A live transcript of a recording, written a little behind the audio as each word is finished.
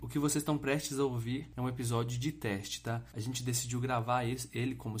que vocês estão prestes a ouvir é um episódio de teste, tá? A gente decidiu gravar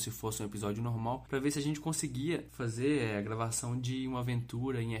ele como se fosse um episódio normal para ver se a gente conseguia fazer a gravação de uma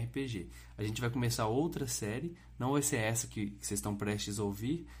aventura em RPG. A gente vai começar outra série, não vai ser essa que vocês estão prestes a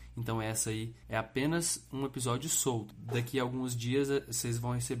ouvir, então essa aí é apenas um episódio solto. Daqui a alguns dias vocês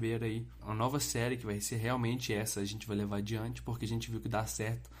vão receber aí uma nova série que vai ser realmente essa, a gente vai levar adiante, porque a gente viu que dá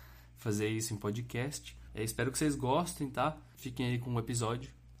certo fazer isso em podcast. Espero que vocês gostem, tá? Fiquem aí com o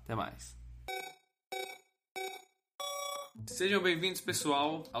episódio. Até mais. Sejam bem-vindos,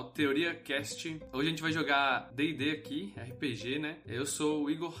 pessoal, ao Teoria Cast. Hoje a gente vai jogar D&D aqui, RPG, né? Eu sou o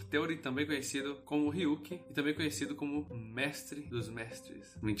Igor Theory, também conhecido como Ryuki e também conhecido como Mestre dos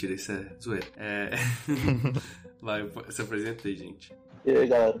Mestres. Mentira, isso é zoeira. Vai, se apresenta aí, gente. E aí,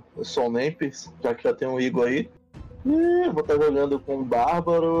 galera, eu sou o Nempes, já que já tem um Igor aí. E eu vou estar jogando com o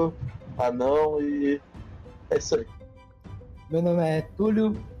Bárbaro, Anão e é isso aí. Meu nome é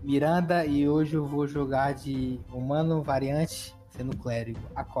Túlio Miranda e hoje eu vou jogar de humano variante, sendo clérigo,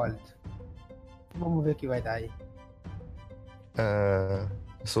 acólito. Vamos ver o que vai dar aí.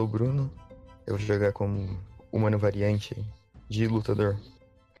 Eu sou o Bruno, eu vou jogar como humano variante de lutador.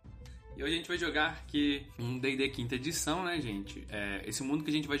 E hoje a gente vai jogar aqui um D&D quinta edição, né, gente? Esse mundo que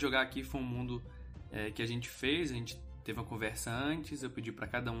a gente vai jogar aqui foi um mundo que a gente fez, a gente teve uma conversa antes, eu pedi para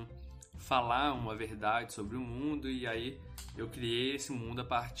cada um falar uma verdade sobre o mundo e aí eu criei esse mundo a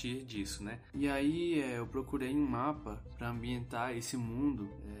partir disso, né? E aí eu procurei um mapa para ambientar esse mundo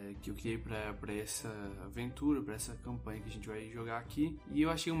que eu criei para essa aventura, para essa campanha que a gente vai jogar aqui. E eu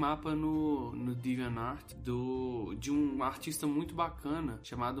achei um mapa no DeviantArt de um artista muito bacana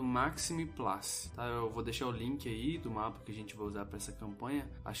chamado Maxime Place, tá? Eu vou deixar o link aí do mapa que a gente vai usar para essa campanha.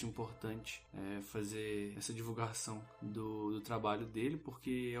 Acho importante fazer essa divulgação do trabalho dele,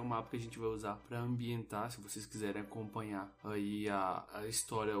 porque é um mapa que a gente vai usar para ambientar, se vocês quiserem acompanhar aí a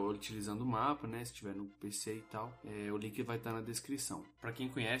história utilizando o mapa, né? Se tiver no PC e tal, o link vai estar na descrição. Para quem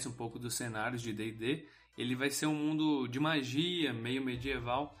conhece um pouco dos cenários de D&D, ele vai ser um mundo de magia, meio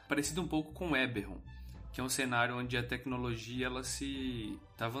medieval, parecido um pouco com Eberron, que é um cenário onde a tecnologia ela se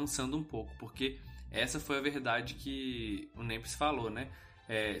tá avançando um pouco, porque essa foi a verdade que o Nempes falou, né?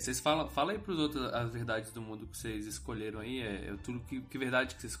 Vocês fala aí pros outros as verdades do mundo que vocês escolheram aí. Tudo que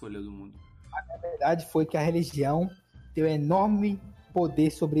verdade que você escolheu do mundo? A verdade foi que a religião tem um enorme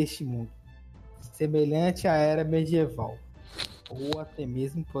poder sobre este mundo, semelhante à era medieval, ou até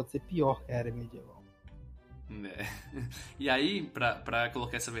mesmo pode ser pior que a era medieval. E aí, pra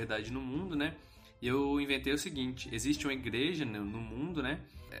colocar essa verdade no mundo, né? Eu inventei o seguinte: existe uma igreja no mundo, né?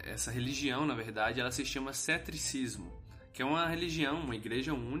 Essa religião, na verdade, ela se chama cetricismo, que é uma religião, uma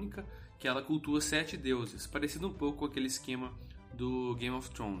igreja única, que ela cultua 7 deuses, parecido um pouco com aquele esquema do Game of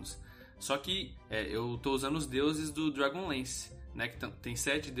Thrones. Só que eu tô usando os deuses do Dragonlance, né? Que tem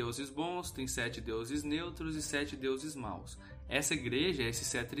 7 deuses bons, tem 7 deuses neutros e 7 deuses maus. Essa igreja, esse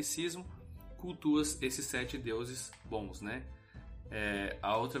cetricismo, cultua esses 7 deuses bons, né?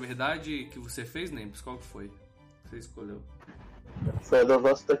 A outra verdade que você fez, Nempes, qual que foi? Você escolheu? Foi a do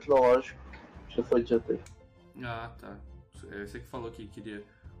avanço tecnológico, já foi dito aí. Ah, tá. Você que falou que queria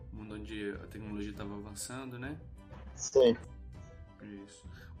um mundo onde a tecnologia estava avançando, né? Sim. Isso.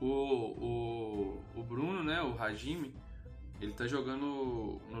 O Bruno, né, o Hajime, ele tá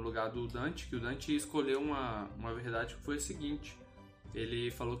jogando no lugar do Dante, que o Dante escolheu uma verdade que foi a seguinte: ele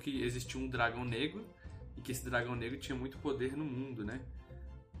falou que existia um dragão negro e que esse dragão negro tinha muito poder no mundo, né?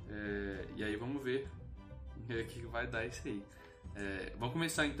 E aí vamos ver o que vai dar isso aí. Vamos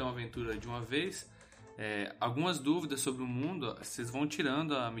começar então a aventura de uma vez. Algumas dúvidas sobre o mundo vocês vão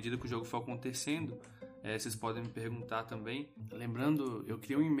tirando à medida que o jogo for acontecendo. Vocês podem me perguntar também. Lembrando, eu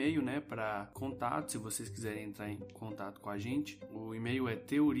criei um e-mail, né, para contato, se vocês quiserem entrar em contato com a gente. O e-mail é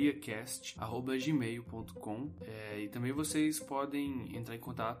teoriacast@gmail.com. E também vocês podem entrar em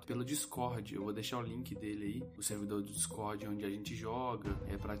contato pelo Discord. Eu vou deixar o link dele aí, o servidor do Discord, onde a gente joga,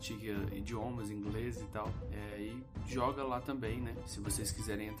 pratica idiomas, inglês e tal. E joga lá também, né? Se vocês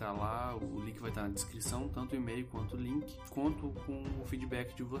quiserem entrar lá, o link vai estar na descrição, tanto o e-mail quanto o link. Conto com o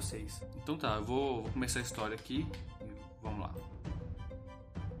feedback de vocês. Então tá, eu vou começar a história aqui e vamos lá.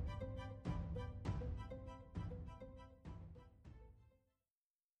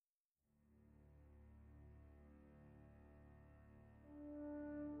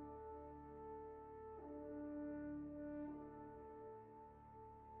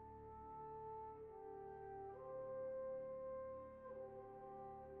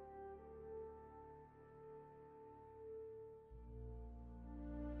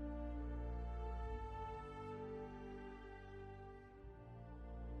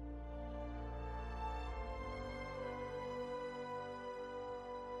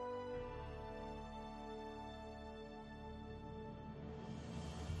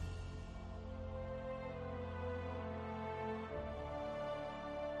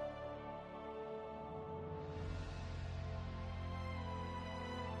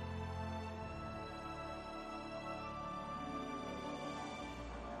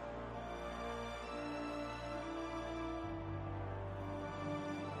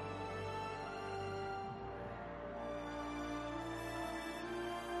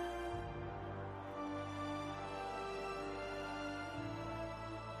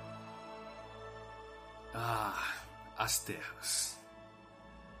 As terras.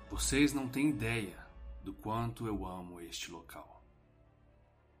 Vocês não têm ideia do quanto eu amo este local.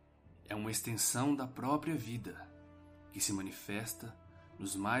 É uma extensão da própria vida que se manifesta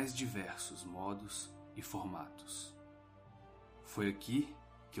nos mais diversos modos e formatos. Foi aqui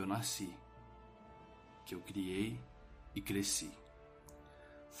que eu nasci, que eu criei e cresci.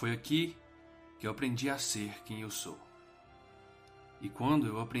 Foi aqui que eu aprendi a ser quem eu sou. E quando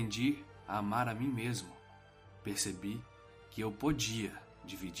eu aprendi a amar a mim mesmo, percebi que eu podia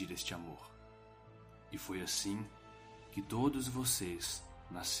dividir este amor. E foi assim que todos vocês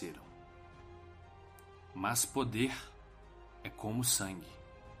nasceram. Mas poder é como sangue.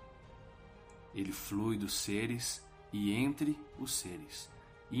 Ele flui dos seres e entre os seres.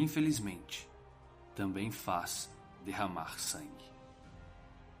 E, infelizmente, também faz derramar sangue.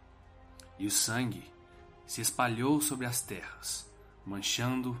 E o sangue se espalhou sobre as terras,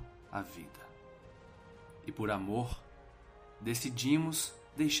 manchando a vida. E por amor, decidimos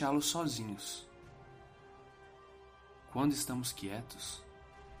deixá-los sozinhos. Quando estamos quietos,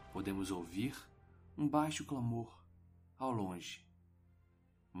 podemos ouvir um baixo clamor ao longe.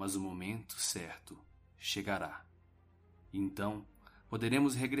 Mas o momento certo chegará. Então,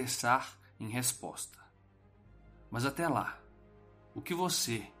 poderemos regressar em resposta. Mas até lá, o que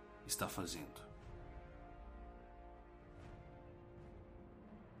você está fazendo?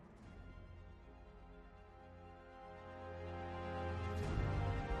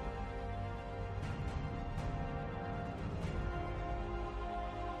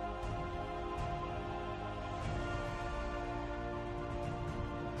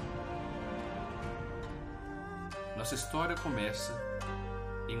 Nossa história começa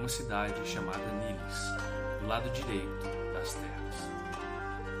em uma cidade chamada Nilis, do lado direito das terras.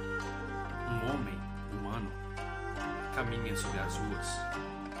 Um homem humano caminha sobre as ruas,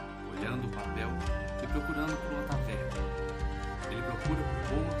 olhando o papel e procurando por uma taverna. Ele procura por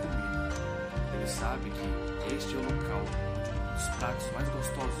boa comida. Ele sabe que este é o local onde um dos pratos mais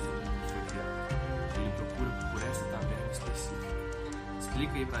gostosos do mundo foi criado. Ele procura por essa taverna específica.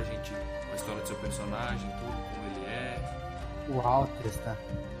 Explica aí pra gente a história do seu personagem, tudo, como ele é. O Altrestan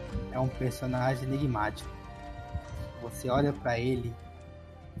é um personagem enigmático. Você olha pra ele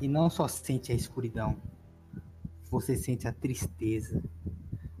e não só sente a escuridão, você sente a tristeza.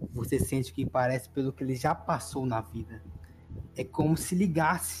 Você sente o que parece pelo que ele já passou na vida. É como se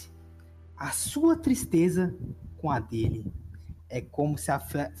ligasse a sua tristeza com a dele. É como se a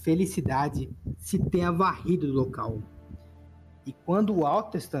felicidade se tenha varrido do local. E quando o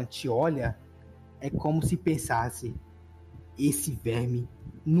Altrestan te olha, é como se pensasse: esse verme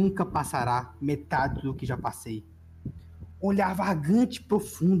nunca passará metade do que já passei. Olhar vagante e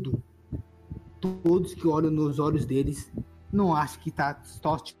profundo. Todos que olham nos olhos deles não acham que está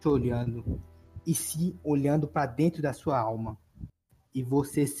só te olhando, e sim olhando para dentro da sua alma. E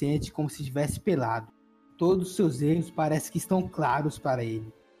você sente como se estivesse pelado. Todos os seus erros parecem que estão claros para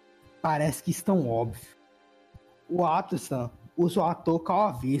ele. Parece que estão óbvios. O Altrestan usa o ator ao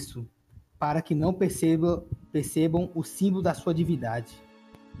avesso, para que não percebam o símbolo da sua divindade.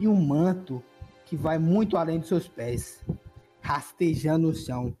 E um manto que vai muito além dos seus pés, rastejando no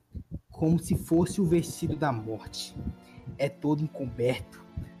chão, como se fosse o vestido da morte. É todo encoberto,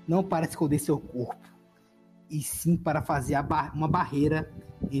 não para esconder seu corpo, e sim para fazer uma barreira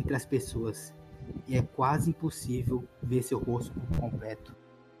entre as pessoas. E é quase impossível ver seu rosto por completo.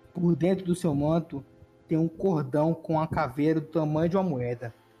 Por dentro do seu manto tem um cordão com a caveira do tamanho de uma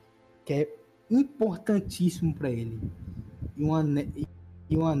moeda, que é importantíssimo para ele,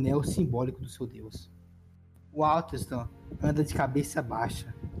 e um anel simbólico do seu Deus. O Altrestan anda de cabeça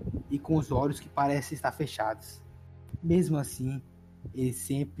baixa e com os olhos que parecem estar fechados. Mesmo assim, ele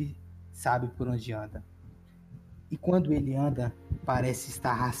sempre sabe por onde anda. E quando ele anda, parece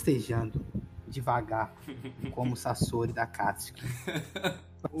estar rastejando devagar, como o Sasori da Katsuki.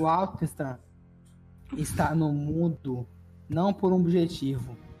 O Altrestan está no mundo não por um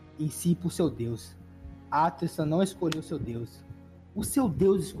objetivo, em si por seu Deus. Altrestan não escolheu seu Deus. O seu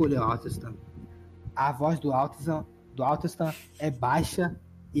Deus escolheu Altrestan. A voz do Altrestan é baixa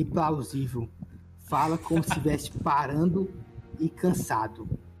e plausível. Fala como se estivesse parando e cansado.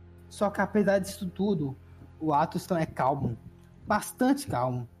 Só que apesar disso tudo, o Altrestan é calmo. Bastante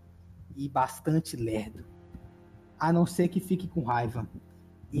calmo. E bastante lerdo. A não ser que fique com raiva.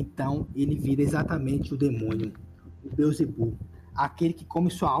 Então ele vira exatamente o demônio. O Beelzebub. Aquele que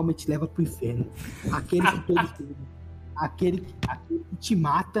come sua alma e te leva pro inferno. Aquele que todos têm. Aquele que te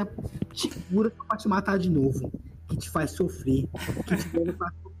mata, te cura pra te matar de novo. Que te faz sofrer. Que te leva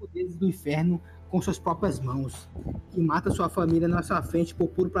para os poderes do inferno com suas próprias mãos, que mata sua família na sua frente por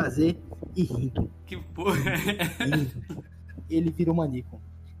puro prazer e rindo. Que porra. Ele virou maníaco.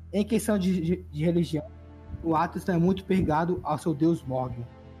 Em questão de religião, o Atelstan é muito pegado ao seu deus Morgan.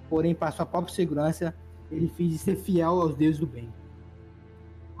 Porém, para sua própria segurança, ele finge ser fiel aos deuses do bem.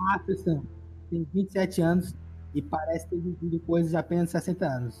 Atelstan tem 27 anos e parece ter vivido coisas de apenas 60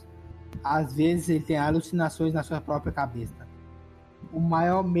 anos. Às vezes, ele tem alucinações na sua própria cabeça. O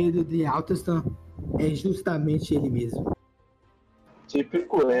maior medo de Atelstan é justamente ele mesmo.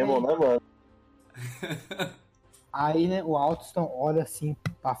 Típico emo, né, mano? Aí, né, o Atelstan olha assim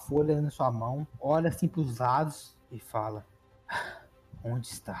pra folha na sua mão, olha assim pros lados e fala: onde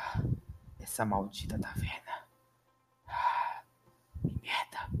está essa maldita taverna? Que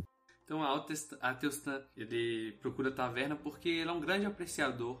merda. Então Atelstan, ele procura a taverna porque ele é um grande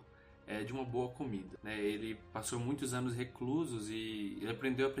apreciador de uma boa comida, né? Ele passou muitos anos reclusos e ele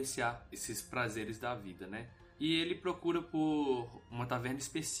aprendeu a apreciar esses prazeres da vida, né? E ele procura por uma taverna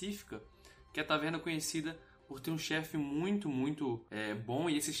específica, que é a taverna conhecida por ter um chefe muito bom,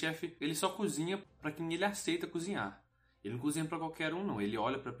 e esse chefe ele só cozinha para quem ele aceita cozinhar. Ele não cozinha para qualquer um, não. Ele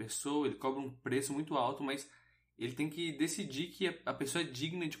olha para a pessoa, ele cobra um preço muito alto, mas ele tem que decidir que a pessoa é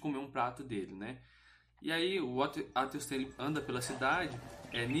digna de comer um prato dele, né? E aí o Atelstan ele anda pela cidade.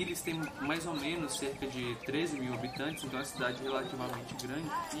 Nilis tem mais ou menos cerca de 13 mil habitantes, então é uma cidade relativamente grande.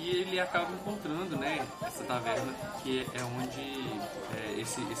 E ele acaba encontrando, né, essa taverna, que é onde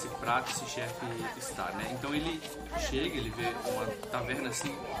esse prato, esse chefe está, né? Então ele chega, ele vê uma taverna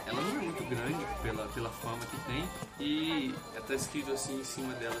assim, ela não é muito grande pela fama que tem, e está escrito assim em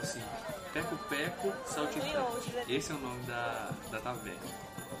cima dela assim: Peco Peco Saltitante. Esse é o nome da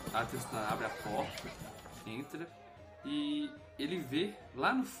taverna. Atelstan abre a porta, entra e ele vê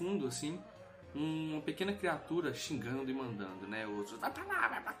lá no fundo assim uma pequena criatura xingando e mandando, né? Outros: vai pra lá,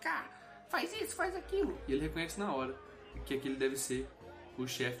 vai pra cá, faz isso, faz aquilo. E ele reconhece na hora que aquele deve ser o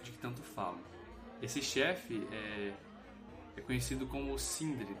chefe de que tanto falam. Esse chefe é conhecido como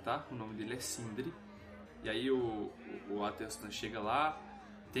Sindri, tá? O nome dele é Sindri. E aí o Atelstan chega lá,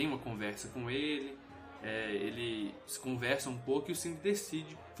 tem uma conversa com ele. Eles conversam um pouco e o Sindri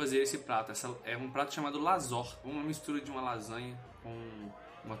decide fazer esse prato. É um prato chamado Lazor, uma mistura de uma lasanha com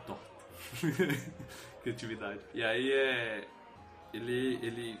uma torta. Criatividade. E aí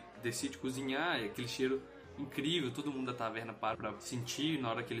ele decide cozinhar, aquele cheiro incrível, todo mundo da taverna para pra sentir na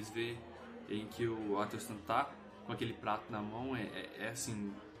hora que eles vê em que o Atelstan tá com aquele prato na mão. É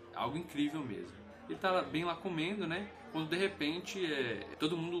assim, algo incrível mesmo. Ele tá bem lá comendo, né? Quando de repente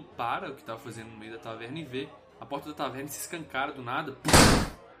todo mundo para o que tava fazendo no meio da taverna e vê a porta da taverna se escancara do nada.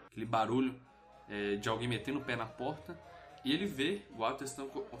 Aquele barulho de alguém metendo o pé na porta. E ele vê, o Atelstan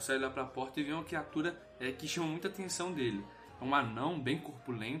consegue olhar para a porta e vê uma criatura que chama muita atenção dele. É um anão bem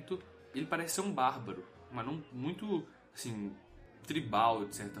corpulento. Ele parece ser um bárbaro. Um anão muito, assim, tribal,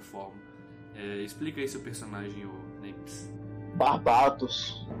 de certa forma. Explica aí seu personagem, o Neps.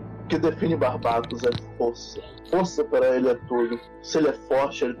 Barbatos. O que define Barbatos é força. Força para ele é tudo. Se ele é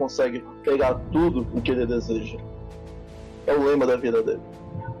forte, ele consegue pegar tudo o que ele deseja. É o lema da vida dele.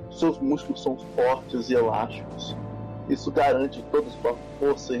 Seus músculos são fortes e elásticos. Isso garante toda a sua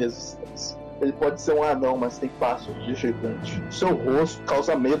força e resistência. Ele pode ser um anão, mas tem passos de gigante. Seu rosto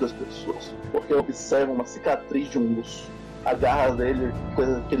causa medo às pessoas, porque observam uma cicatriz de um urso. A garra dele,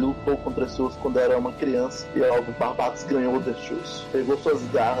 coisa que ele lutou contra esse urso quando era uma criança, e o Barbatos ganhou deste urso. Pegou suas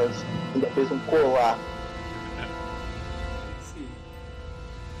garras, ainda fez um colar. Sim.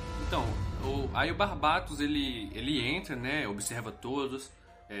 Então, aí o Barbatos ele entra, né? Observa todos,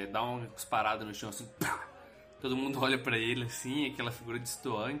 dá umas paradas no chão assim, pá! Todo mundo olha pra ele assim, aquela figura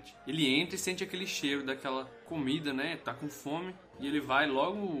destoante. Ele entra e sente aquele cheiro daquela comida, né? Tá com fome. E ele vai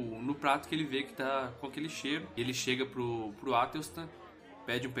logo no prato que ele vê que tá com aquele cheiro. Ele chega pro Atelstan,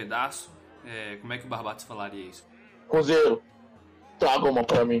 pede um pedaço. Como é que o Barbatos falaria isso? Cozeiro, traga uma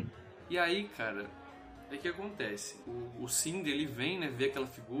pra mim. E aí, cara, o que acontece? O Sindri, ele vem, né? Vê aquela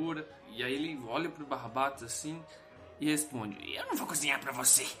figura. E aí ele olha pro Barbatos assim e responde: eu não vou cozinhar pra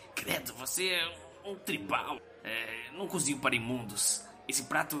você. Credo, você é um tribal. Não cozinho para imundos. Esse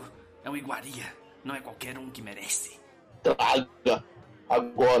prato é uma iguaria. Não é qualquer um que merece. Traga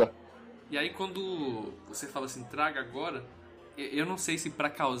agora. E aí quando você fala assim, traga agora, eu não sei se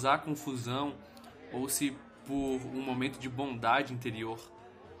para causar confusão ou se por um momento de bondade interior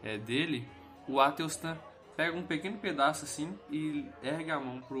dele, o Atelstan pega um pequeno pedaço assim e ergue a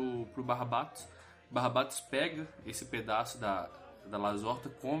mão pro Barbatos. Barbatos pega esse pedaço da lazorta,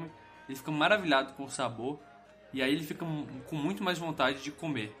 come. Ele fica maravilhado com o sabor. E aí ele fica com muito mais vontade de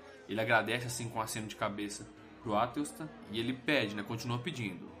comer. Ele agradece assim com um aceno de cabeça pro Atelstan. E ele pede, né? Continua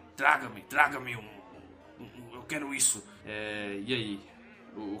pedindo. traga-me eu quero isso. E aí?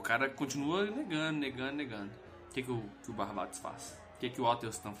 O cara continua negando. O que o Barbatos faz? O que o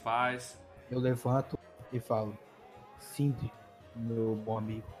Athelstan faz? Eu levanto e falo: Sindri, meu bom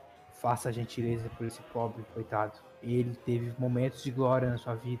amigo, faça a gentileza por esse pobre coitado. Ele teve momentos de glória na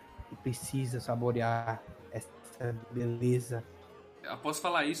sua vida e precisa saborear essa beleza. Após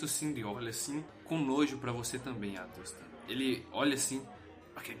falar isso, o Sindri olha assim com nojo pra você também, Athelstan. Ele olha assim: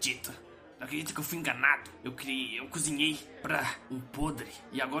 não acredita que eu fui enganado. Eu cozinhei pra um podre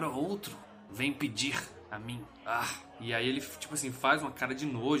e agora outro vem pedir a mim. E aí ele, tipo assim, faz uma cara de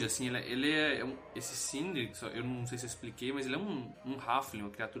nojo, assim. Esse Sindri, eu não sei se eu expliquei, mas ele é um halfling, uma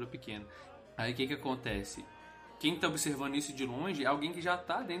criatura pequena. Aí o que acontece? Quem tá observando isso de longe é alguém que já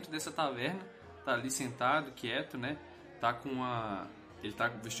tá dentro dessa taverna, tá ali sentado, quieto, né? Ele tá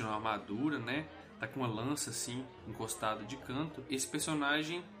vestindo uma armadura, né? Tá com uma lança, assim, encostada de canto. Esse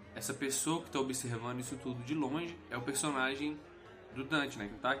personagem, essa pessoa que tá observando isso tudo de longe, é o personagem do Dante, né?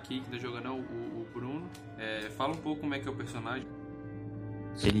 Que tá aqui, que tá jogando o Bruno. Fala um pouco como é que é o personagem.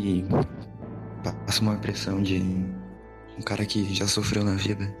 Ele passa uma impressão de um cara que já sofreu na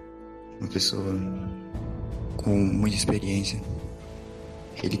vida. Uma pessoa com muita experiência.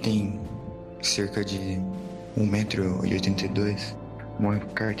 Ele tem cerca de 1,82 m. Uma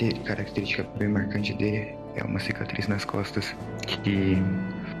característica bem marcante dele é uma cicatriz nas costas que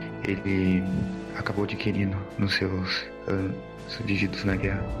ele acabou adquirindo nos seus vividos na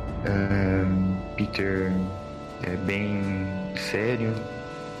guerra. Peter é bem sério,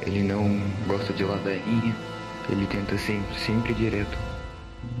 ele não gosta de ladainha, ele tenta sempre direto.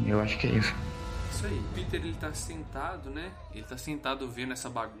 Eu acho que é isso. Isso aí, Peter, ele tá sentado, né? Ele tá sentado vendo essa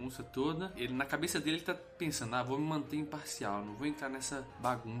bagunça toda. Na cabeça dele, ele tá pensando: vou me manter imparcial, não vou entrar nessa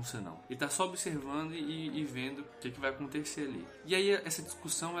bagunça, não. Ele tá só observando e vendo o que vai acontecer ali. E aí, essa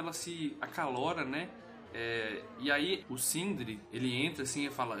discussão, ela se acalora, né? E aí, o Sindri, ele entra assim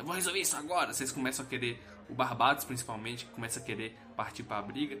e fala: eu vou resolver isso agora. Vocês começam a querer, o Barbatos principalmente, que começa a querer partir pra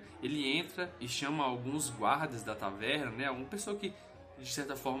briga. Ele entra e chama alguns guardas da taverna, né? Alguma pessoa que, de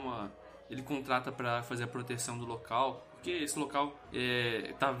certa forma, ele contrata para fazer a proteção do local, porque esse local,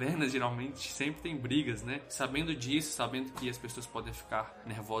 tavernas geralmente sempre tem brigas, né? Sabendo disso, sabendo que as pessoas podem ficar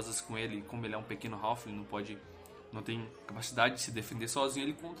nervosas com ele, como ele é um pequeno halfling, não tem capacidade de se defender sozinho,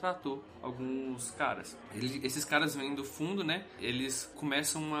 ele contratou alguns caras. Esses caras vêm do fundo, né? Eles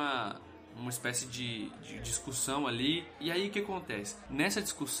começam uma espécie de discussão ali. E aí o que acontece? Nessa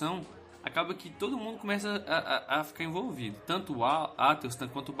discussão, acaba que todo mundo começa a ficar envolvido. Tanto o Athelstan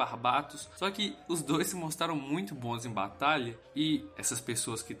quanto o Barbatos. Só que os dois se mostraram muito bons em batalha. E essas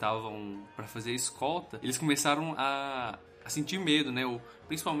pessoas que estavam para fazer escolta, eles começaram a sentir medo, né?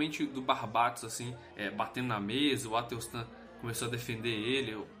 Principalmente do Barbatos, assim, batendo na mesa. O Athelstan começou a defender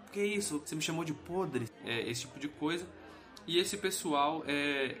ele. Que isso? Você me chamou de podre? Esse tipo de coisa. E esse pessoal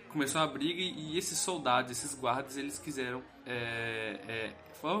começou a briga e esses soldados, esses guardas, eles quiseram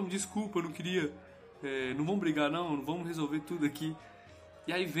falaram: desculpa, eu não queria, não vamos brigar não vamos resolver tudo aqui.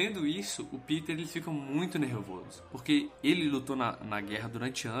 E aí, vendo isso, o Peter, ele fica muito nervoso, porque ele lutou na guerra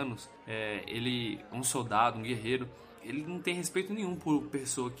durante anos. Ele é um soldado, um guerreiro. Ele não tem respeito nenhum por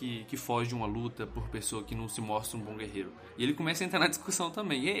pessoa que foge de uma luta, por pessoa que não se mostra um bom guerreiro. E ele começa a entrar na discussão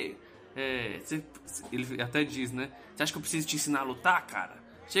também. Ele até diz, né? Você acha que eu preciso te ensinar a lutar, cara?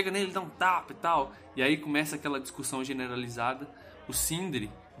 Chega nele, dá um tapa e tal. E aí começa aquela discussão generalizada. O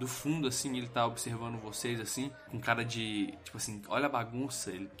Sindri, do fundo, assim, ele tá observando vocês, assim, com cara de, tipo assim, olha a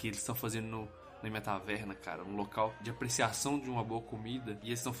bagunça que eles estão fazendo na minha taverna, cara, um local de apreciação de uma boa comida, e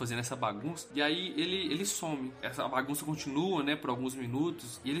eles estão fazendo essa bagunça. E aí ele some. Essa bagunça continua, né, por alguns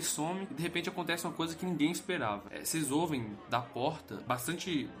minutos, e ele some, e de repente acontece uma coisa que ninguém esperava. Vocês ouvem da porta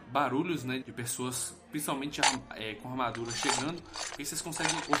bastante barulhos, né, de pessoas, principalmente com armadura chegando, e vocês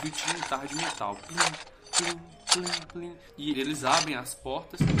conseguem ouvir tintar de metal. Plim, plim, plim. E eles abrem as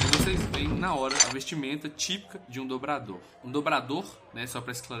portas e vocês veem na hora a vestimenta típica de um dobrador. Um dobrador, né, só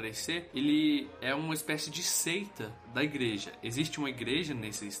para esclarecer, ele é uma espécie de seita da igreja. Existe uma igreja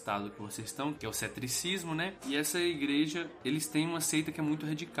nesse estado que vocês estão, que é o cetricismo, né? E essa igreja, eles têm uma seita que é muito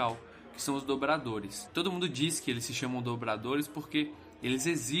radical, que são os dobradores. Todo mundo diz que eles se chamam dobradores porque eles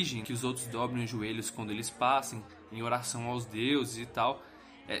exigem que os outros dobrem os joelhos quando eles passem, em oração aos deuses e tal.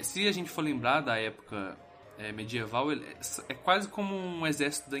 Se a gente for lembrar da época medieval, é quase como um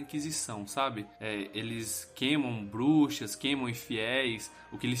exército da Inquisição, sabe? Eles queimam bruxas, queimam infiéis,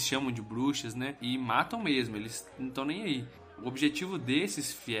 o que eles chamam de bruxas, né? E matam mesmo, eles não estão nem aí. O objetivo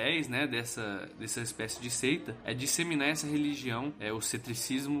desses fiéis, né, dessa espécie de seita, é disseminar essa religião, o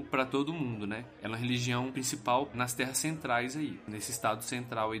cetricismo, para todo mundo, né? É uma religião principal nas terras centrais aí, nesse estado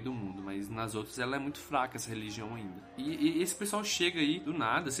central aí do mundo, mas nas outras ela é muito fraca, essa religião ainda. E esse pessoal chega aí do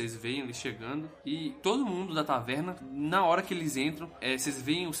nada, vocês veem eles chegando, e todo mundo da taverna, na hora que eles entram, vocês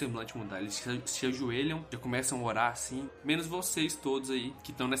veem o semblante mudar, eles se ajoelham, já começam a orar assim, menos vocês todos aí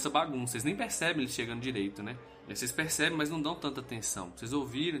que estão nessa bagunça, vocês nem percebem eles chegando direito, né? Vocês percebem, mas não dão tanta atenção. Vocês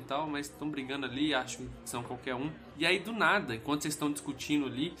ouviram e tal, mas estão brigando ali, acham que são qualquer um. E aí, do nada, enquanto vocês estão discutindo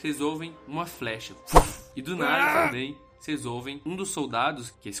ali, vocês ouvem uma flecha. E do nada também, vocês ouvem um dos soldados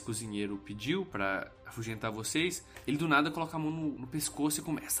que esse cozinheiro pediu pra afugentar vocês, ele do nada coloca a mão no pescoço e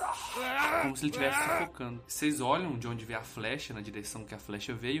começa como se ele estivesse sufocando. Vocês olham de onde veio a flecha, na direção que a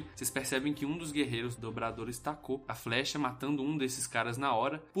flecha veio, vocês percebem que um dos guerreiros dobradores tacou a flecha, matando um desses caras na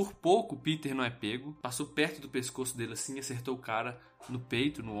hora. Por pouco, Peter não é pego, passou perto do pescoço dele assim, acertou o cara no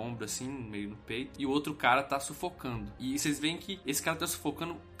peito, no ombro assim, meio no peito, e o outro cara tá sufocando. E vocês veem que esse cara tá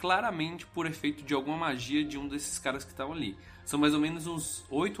sufocando claramente por efeito de alguma magia de um desses caras que estavam ali. São mais ou menos uns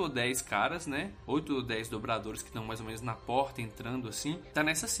 8 ou 10 caras, né? 8 ou 10 dobradores que estão mais ou menos na porta, entrando assim. Tá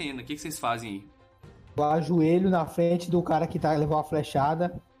nessa cena. O que vocês fazem aí? Eu ajoelho na frente do cara que levou a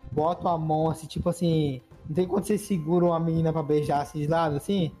flechada, boto a mão assim, tipo assim... Não tem quando vocês seguram a menina pra beijar assim de lado,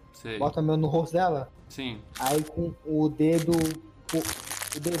 assim? Sei. Bota a mão no rosto dela? Sim. Aí com o dedão,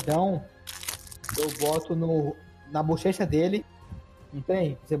 eu boto na bochecha dele. Não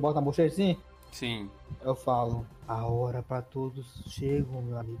tem? Você bota na bochecha assim? Sim. Eu falo, a hora pra todos chegam,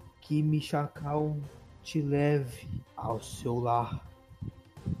 meu amigo. Que Michacal te leve ao seu lar,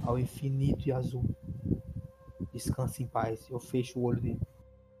 ao infinito e azul. Descanse em paz. Eu fecho o olho dele.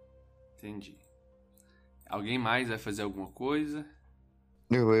 Entendi. Alguém mais vai fazer alguma coisa?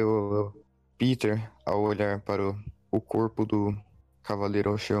 Eu. Peter, ao olhar para o corpo do cavaleiro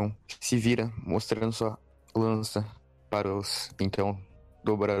ao chão, se vira, mostrando sua lança para os, então,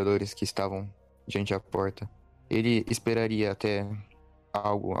 dobradores que estavam diante da porta. Ele esperaria até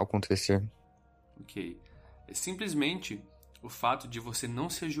algo acontecer. Ok. Simplesmente o fato de você não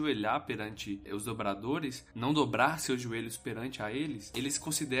se ajoelhar perante os dobradores, não dobrar seus joelhos perante a eles, eles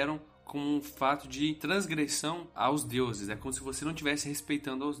consideram como um fato de transgressão aos deuses. É como se você não estivesse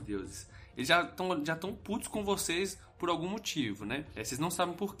respeitando aos deuses. Eles já estão putos com vocês por algum motivo, né? Vocês não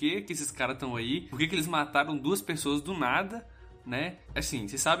sabem por que esses caras estão aí, por que eles mataram 2 pessoas do nada, né? Assim,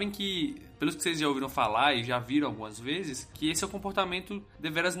 vocês sabem que, pelos que vocês já ouviram falar e já viram algumas vezes, que esse é o comportamento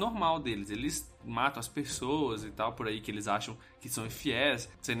deveras normal deles. Eles matam as pessoas e tal, por aí, que eles acham que são infiéis,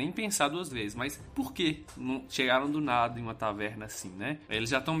 sem nem pensar 2 vezes. Mas por que não chegaram do nada em uma taverna assim, né? Eles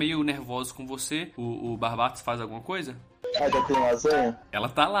já estão meio nervosos com você. O Barbatos faz alguma coisa? Ah, já tem lasanha? Ela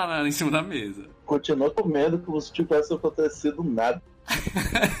tá lá em cima da mesa. Continua comendo como se tivesse acontecido nada.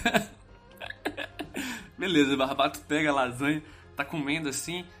 Beleza, o Barbato pega a lasanha, tá comendo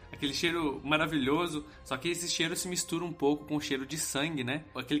assim, aquele cheiro maravilhoso, só que esse cheiro se mistura um pouco com o cheiro de sangue, né?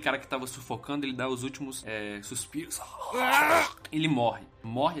 Aquele cara que tava sufocando, ele dá os últimos suspiros, ele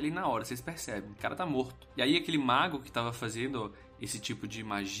morre ali na hora, vocês percebem, o cara tá morto. E aí aquele mago que tava fazendo esse tipo de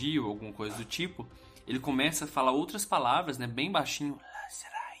magia ou alguma coisa do tipo, ele começa a falar outras palavras, né, bem baixinho.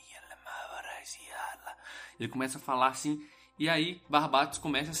 Ele começa a falar assim, e aí Barbatos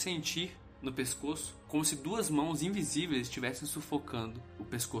começa a sentir no pescoço, como se 2 mãos invisíveis estivessem sufocando o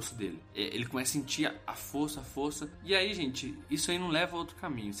pescoço dele. Ele começa a sentir a força, e aí, gente, isso aí não leva a outro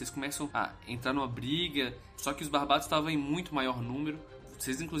caminho. Vocês começam a entrar numa briga, só que os Barbatos estavam em muito maior número.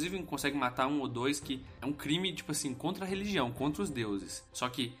 Vocês, inclusive, conseguem matar 1 ou 2, que é um crime, tipo assim, contra a religião, contra os deuses. Só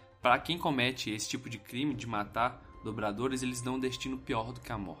que, para quem comete esse tipo de crime, de matar dobradores, eles dão um destino pior do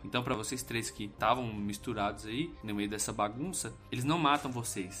que a morte. Então, para vocês 3 que estavam misturados aí, no meio dessa bagunça, eles não matam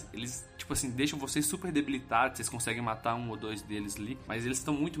vocês. Eles, tipo assim, deixam vocês super debilitados. Vocês conseguem matar 1 ou 2 deles ali, mas eles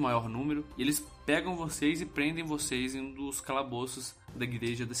estão muito maior número. E eles pegam vocês e prendem vocês em um dos calabouços da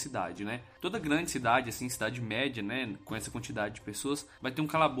igreja da cidade, né? Toda grande cidade, assim, cidade média, né, com essa quantidade de pessoas, vai ter um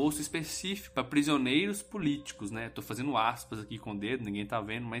calabouço específico para prisioneiros políticos, né? Tô fazendo aspas aqui com o dedo, ninguém tá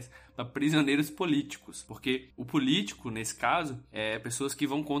vendo, mas para prisioneiros políticos, porque o político, nesse caso, é pessoas que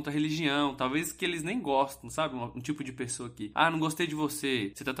vão contra a religião, talvez que eles nem gostam, sabe? Um tipo de pessoa que, não gostei de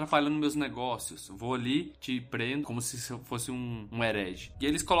você tá atrapalhando meus negócios, vou ali, te prendo, como se fosse um herege. E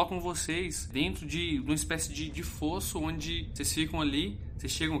eles colocam vocês dentro de uma espécie de fosso, onde vocês ficam ali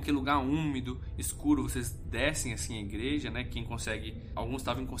Vocês chegam aquele lugar úmido, escuro, vocês descem assim a igreja, né? Quem consegue... Alguns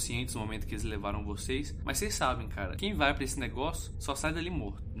estavam inconscientes no momento que eles levaram vocês. Mas vocês sabem, cara, quem vai pra esse negócio só sai dali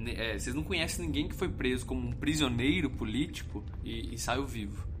morto. Vocês não conhecem ninguém que foi preso como um prisioneiro político e saiu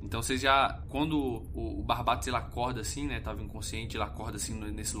vivo. Então vocês já... Quando o Barbatos ele acorda assim, né? Tava inconsciente, ele acorda assim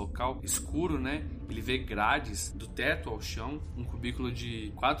nesse local escuro, né? Ele vê grades do teto ao chão, um cubículo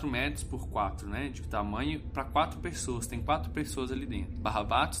de 4 metros por 4, né? De tamanho para 4 pessoas. Tem 4 pessoas ali dentro.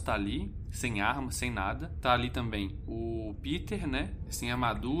 Barbatos tá ali, sem arma, sem nada. Tá ali também o Peter, né? Sem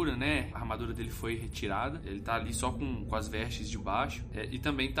armadura, né? A armadura dele foi retirada. Ele tá ali só com as vestes de baixo. E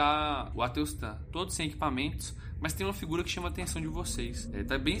também tá o Ateustan. Todos sem equipamentos. Mas tem uma figura que chama a atenção de vocês.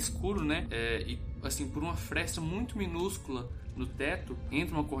 Tá bem escuro, né? E assim, por uma fresta muito minúscula no teto,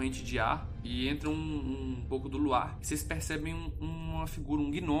 entra uma corrente de ar e entra um pouco do luar. E vocês percebem uma figura, um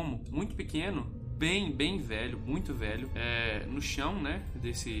gnomo, muito pequeno, bem velho, muito velho, no chão, né?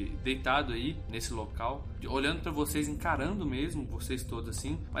 Deitado aí, nesse local, olhando pra vocês, encarando mesmo, vocês todos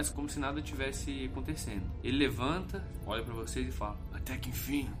assim, mas como se nada tivesse acontecendo. Ele levanta, olha pra vocês e fala: até que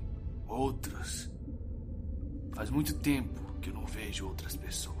enfim, outros. Faz muito tempo que eu não vejo outras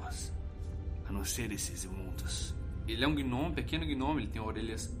pessoas, a não ser esses imundos. Ele é um gnomo, pequeno gnomo, ele tem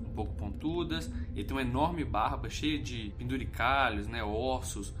orelhas um pouco pontudas, ele tem uma enorme barba cheia de penduricalhos, né,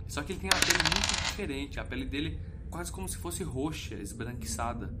 ossos. Só que ele tem uma pele muito diferente, a pele dele quase como se fosse roxa,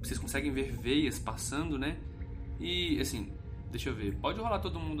 esbranquiçada. Vocês conseguem ver veias passando, né? E assim, deixa eu ver, pode rolar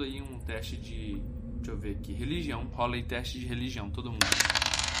todo mundo aí um teste de, deixa eu ver aqui, religião. Rola aí teste de religião, todo mundo.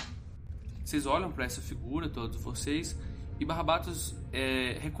 Vocês olham para essa figura, todos vocês, e Barbatos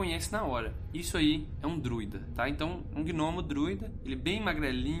reconhece na hora. Isso aí é um druida, tá? Então, um gnomo druida, ele bem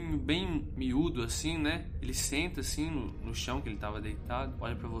magrelinho, bem miúdo assim, né? Ele senta assim no chão que ele estava deitado,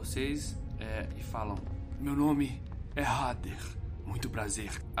 olha para vocês e falam: meu nome é Hader, muito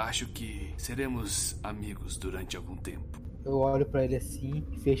prazer. Acho que seremos amigos durante algum tempo. Eu olho para ele assim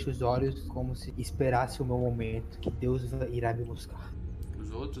e fecho os olhos como se esperasse o meu momento, que Deus irá me buscar. Os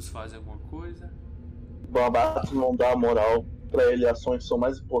outros fazem alguma coisa? Barbatos não dá moral. Pra ele, ações são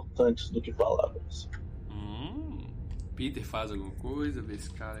mais importantes do que palavras. Peter faz alguma coisa, vê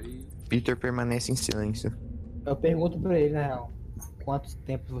esse cara aí. Peter permanece em silêncio. Eu pergunto pra ele, na real, quanto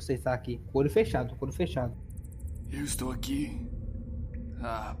tempo você está aqui? Com o olho fechado, com o olho fechado. Eu estou aqui,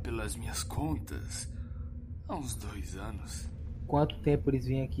 pelas minhas contas, há uns 2 anos. Quanto tempo eles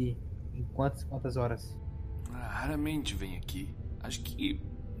vêm aqui? Em quantas horas? Raramente vêm aqui. Acho que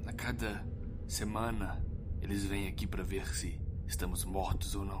a cada semana eles vêm aqui pra ver se estamos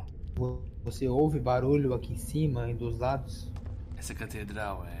mortos ou não. Você ouve barulho aqui em cima e dos lados? Essa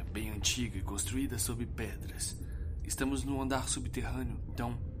catedral é bem antiga e construída sob pedras. Estamos num andar subterrâneo,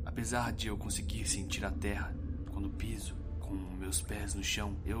 então, apesar de eu conseguir sentir a terra quando piso com meus pés no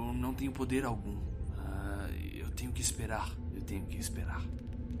chão, eu não tenho poder algum. Eu tenho que esperar.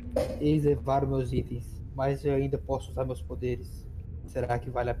 Eles levaram meus itens, mas eu ainda posso usar meus poderes. Será que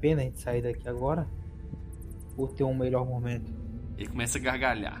vale a pena a gente sair daqui agora? Ou ter um melhor momento? Ele começa a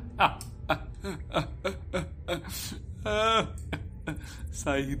gargalhar.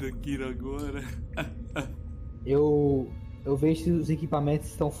 Sair daqui agora. Eu vejo se os equipamentos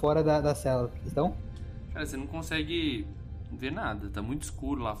estão fora da cela. Estão? Cara, você não consegue ver nada. Tá muito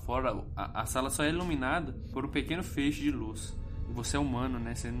escuro lá fora. A sala só é iluminada por um pequeno feixe de luz. E você é humano,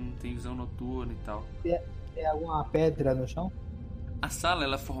 né? Você não tem visão noturna e tal. Tem alguma pedra no chão? A sala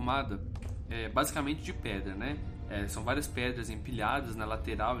ela é formada basicamente de pedra, né? São várias pedras empilhadas na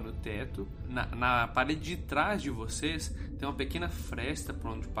lateral e no teto. Na parede de trás de vocês tem uma pequena fresta por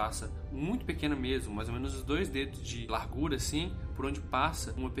onde passa, muito pequena mesmo, mais ou menos os 2 dedos de largura assim, por onde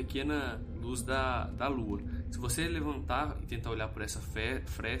passa uma pequena luz da lua. Se você levantar e tentar olhar por essa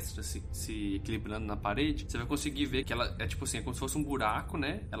fresta se equilibrando na parede, você vai conseguir ver que ela é tipo assim, é como se fosse um buraco,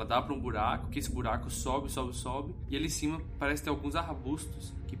 né? Ela dá para um buraco, que esse buraco sobe, e ali em cima parece ter alguns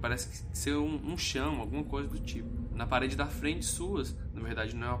arbustos, que parece ser um chão, alguma coisa do tipo. Na parede da frente suas, na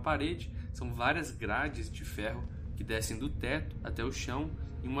verdade não é uma parede, são várias grades de ferro que descem do teto até o chão,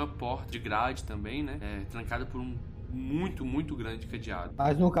 e uma porta de grade também, né? Trancada por um muito grande cadeado.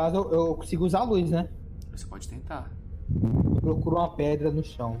 Mas no caso eu consigo usar a luz, né? Você pode tentar. Eu procuro uma pedra no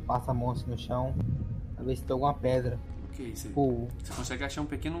chão, passa a mão assim no chão, pra ver se tem alguma pedra. Ok, você consegue achar um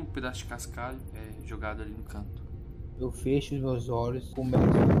pequeno pedaço de cascalho jogado ali no canto. Eu fecho os meus olhos, começo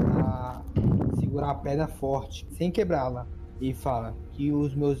a segurar a pedra forte, sem quebrá-la, e fala que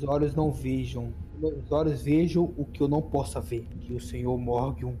os meus olhos não vejam Meus olhos vejam o que eu não possa ver. Que o Senhor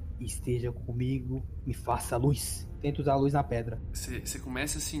Morgion esteja comigo, me faça luz. Tento usar a luz na pedra. Você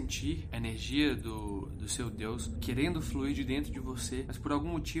começa a sentir a energia do seu Deus querendo fluir de dentro de você, mas por algum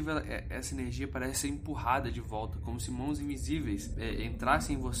motivo essa energia parece ser empurrada de volta, como se mãos invisíveis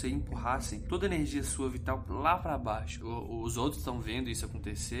entrassem em você e empurrassem toda a energia sua vital lá pra baixo. Os outros estão vendo isso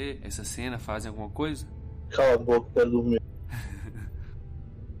acontecer, essa cena, fazem alguma coisa? Cala a boca, quero dormir.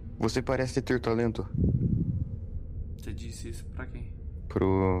 Você parece ter talento. Você disse isso pra quem?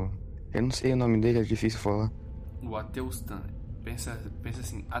 Eu não sei o nome dele, é difícil falar. O Ateu Stan. Pensa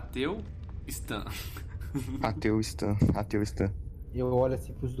assim, Ateu Stan. Ateu Stan. Eu olho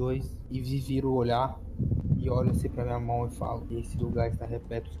assim pros dois e viro o olhar e olho assim pra minha mão e falo: esse lugar está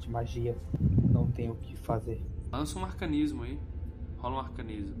repleto de magia, não tenho o que fazer. Lança um arcanismo aí. Rola um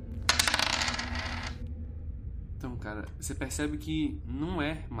arcanismo. Então, cara, você percebe que não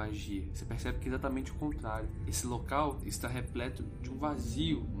é magia. Você percebe que é exatamente o contrário. Esse local está repleto de um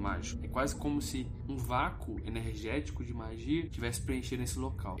vazio mágico. É quase como se um vácuo energético de magia tivesse preenchendo esse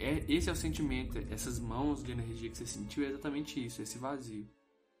local. Esse é o sentimento. Essas mãos de energia que você sentiu é exatamente isso, esse vazio.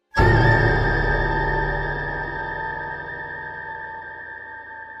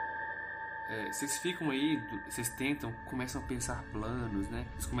 Vocês ficam aí, vocês começam a pensar planos, né?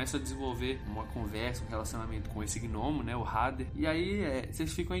 Vocês começam a desenvolver uma conversa, um relacionamento com esse gnomo, né? O Hader. E aí,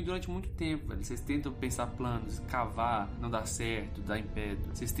 vocês ficam aí durante muito tempo, velho. Vocês tentam pensar planos, cavar, não dá certo, dá em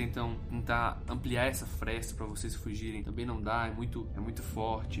pedra. Vocês tentam tentar ampliar essa fresta pra vocês fugirem. Também não dá, é muito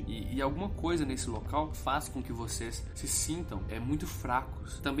forte. E alguma coisa nesse local faz com que vocês se sintam muito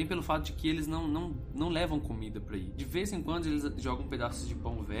fracos. Também pelo fato de que eles não levam comida pra ir. De vez em quando eles jogam pedaços de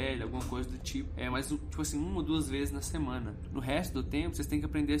pão velho, alguma coisa do tipo. Mas tipo assim, 1 ou 2 vezes na semana. No resto do tempo, vocês têm que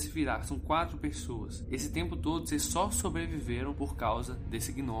aprender a se virar. São 4 pessoas. Esse tempo todo, vocês só sobreviveram por causa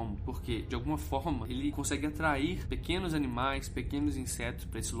desse gnomo. Porque, de alguma forma, ele consegue atrair pequenos animais, pequenos insetos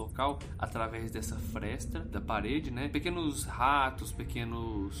para esse local através dessa fresta da parede, né? Pequenos ratos,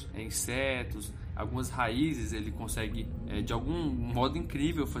 pequenos insetos, algumas raízes ele consegue de algum modo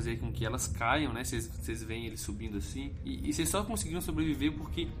incrível fazer com que elas caiam, né? Vocês veem ele subindo assim e vocês só conseguiram sobreviver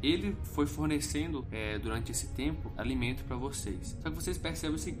porque ele foi fornecendo durante esse tempo alimento para vocês. Só que vocês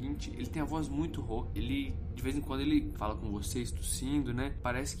percebem o seguinte: ele tem a voz muito rouca, ele de vez em quando ele fala com vocês tossindo, né?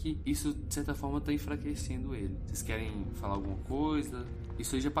 Parece que isso de certa forma tá enfraquecendo ele. Vocês querem falar alguma coisa?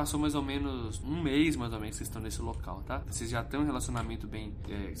 Isso aí já passou mais ou menos 1 mês, mais ou menos, que vocês estão nesse local, tá? Vocês já têm um relacionamento bem...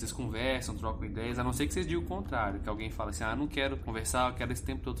 vocês conversam, trocam ideias, a não ser que vocês digam o contrário, que alguém fala assim: não quero conversar, eu quero esse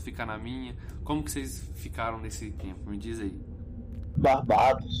tempo todo ficar na minha. Como que vocês ficaram nesse tempo? Me diz aí.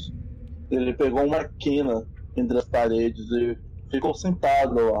 Barbados, ele pegou uma quina entre as paredes e ficou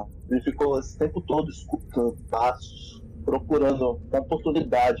sentado lá. Ele ficou esse tempo todo escutando passos, procurando uma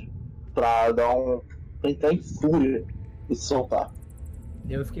oportunidade pra entrar em fúria e soltar.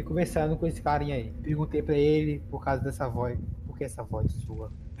 Eu fiquei conversando com esse carinha aí. Perguntei pra ele por causa dessa voz. Por que essa voz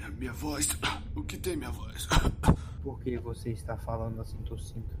sua? Minha voz? O que tem minha voz? Por que você está falando assim,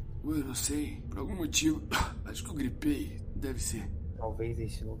 tossindo? Eu não sei. Por algum motivo. Acho que eu gripei. Deve ser. Talvez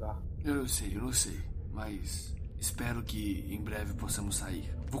este lugar. Eu não sei. Mas espero que em breve possamos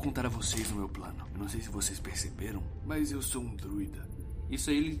sair. Vou contar a vocês o meu plano. Eu não sei se vocês perceberam, mas eu sou um druida. Isso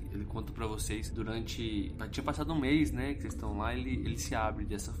aí ele conta pra vocês durante... Tinha passado 1 mês, né, que vocês estão lá, ele se abre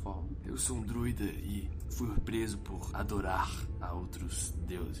dessa forma. Eu sou um druida e fui preso por adorar a outros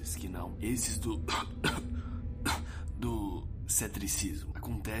deuses que não esses do cetricismo.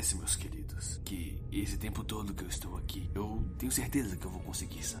 Acontece, meus queridos, que esse tempo todo que eu estou aqui, eu tenho certeza que eu vou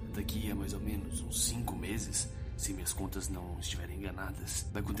conseguir, sabe? Daqui a mais ou menos uns 5 meses... Se minhas contas não estiverem enganadas,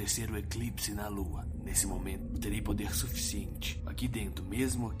 vai acontecer o eclipse na lua. Nesse momento, terei poder suficiente aqui dentro,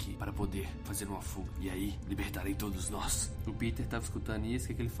 mesmo aqui, para poder fazer uma fuga. E aí, libertarei todos nós. O Peter estava escutando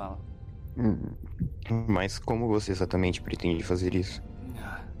isso, o que ele fala? Mas como você exatamente pretende fazer isso?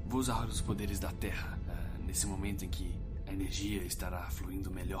 Vou usar os poderes da Terra. Nesse momento em que a energia estará fluindo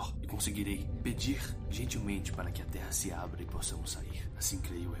melhor, e conseguirei pedir gentilmente para que a Terra se abra e possamos sair. Assim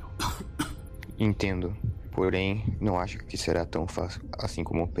creio eu. Entendo. Porém, não acho que será tão fácil assim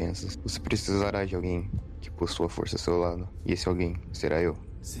como pensas. Você precisará de alguém que possua força ao seu lado. E esse alguém será eu.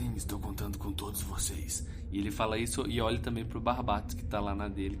 Sim, estou contando com todos vocês. E ele fala isso e olha também pro Barbatos, que tá lá na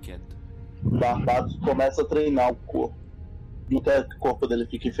dele, quieto. O Barbados começa a treinar o corpo. Até que o corpo dele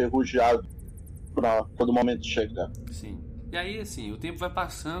fica enferrujado pra todo momento chegar. Sim. E aí, assim, o tempo vai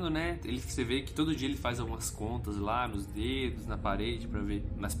passando, né? Você vê que todo dia ele faz algumas contas lá nos dedos, na parede, pra ver,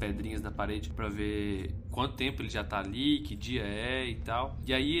 nas pedrinhas da parede, pra ver quanto tempo ele já tá ali, que dia é e tal.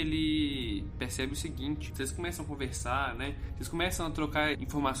 E aí ele percebe o seguinte: vocês começam a conversar, né? Vocês começam a trocar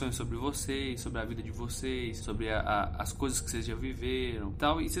informações sobre vocês, sobre a vida de vocês, sobre as coisas que vocês já viveram e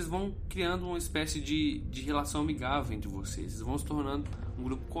tal. E vocês vão criando uma espécie de relação amigável entre vocês. Vocês vão se tornando um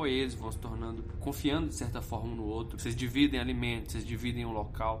grupo coeso, vão se tornando, confiando de certa forma um no outro. Vocês dividem alimentos, vocês dividem um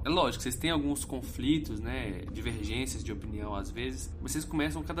local. É lógico, vocês têm alguns conflitos, né, divergências de opinião às vezes, mas vocês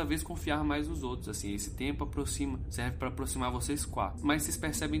começam cada vez a confiar mais nos outros, assim, esse tempo aproxima, serve para aproximar vocês quatro. Mas vocês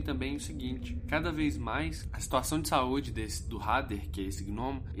percebem também o seguinte: cada vez mais a situação de saúde do Hader, que é esse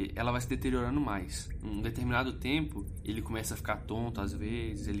gnomo, ela vai se deteriorando mais. Um determinado tempo, ele começa a ficar tonto às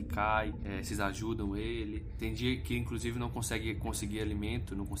vezes, ele cai, vocês ajudam ele. Tem dia que inclusive não consegue conseguir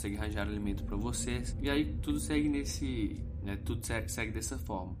alimento, não consegue arranjar alimento para vocês. E aí tudo segue tudo segue dessa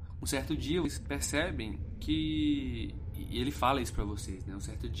forma. Um certo dia vocês percebem que, e ele fala isso para vocês, né? Um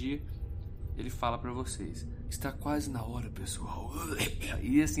certo dia ele fala para vocês: está quase na hora, pessoal.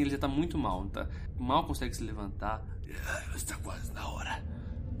 E assim, ele já tá muito mal, tá? Mal consegue se levantar. Está quase na hora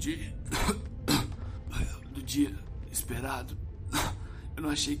do dia esperado. Eu não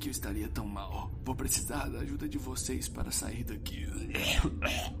achei que eu estaria tão mal. Vou precisar da ajuda de vocês para sair daqui.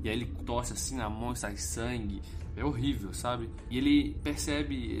 E aí ele tosse assim na mão e sai sangue. É horrível, sabe? E ele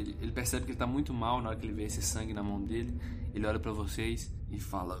percebe que ele tá muito mal na hora que ele vê esse sangue na mão dele. Ele olha para vocês e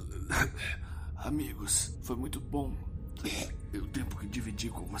fala: amigos, foi muito bom o tempo que dividi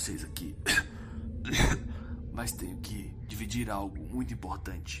com vocês aqui. Mas tenho que dividir algo muito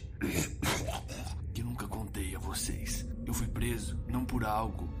importante que nunca contei a vocês. Eu fui preso não por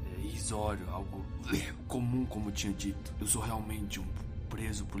algo irrisório, algo comum, como eu tinha dito. Eu sou realmente um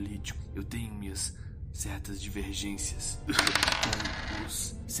preso político. Eu tenho minhas certas divergências com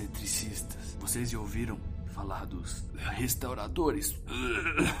os cetricistas. Vocês já ouviram falar dos restauradores?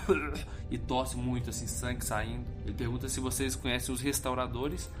 E tosse muito, assim, sangue saindo. Ele pergunta se vocês conhecem os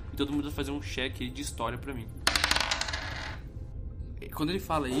restauradores, e todo mundo vai fazer um cheque aí de história pra mim. Quando ele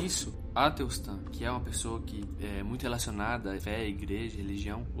fala isso, Athelstan, que é uma pessoa que é muito relacionada à fé, à igreja, à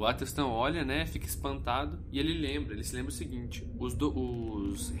religião, o Athelstan olha, né, fica espantado, e ele se lembra o seguinte: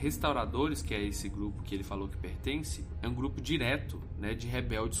 os restauradores, que é esse grupo que ele falou que pertence, é um grupo direto, né, de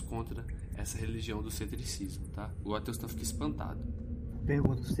rebeldes contra essa religião do cetricismo, tá? O Athelstan fica espantado.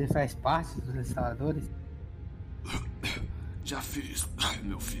 Pergunta: você faz parte dos restauradores? Já fiz,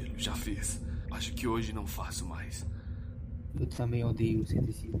 meu filho, já fiz. Acho que hoje não faço mais. Eu também odeio o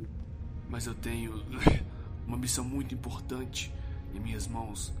cetricismo. Mas eu tenho uma missão muito importante em minhas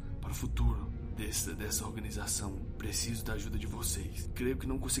mãos para o futuro dessa organização. Preciso da ajuda de vocês. Creio que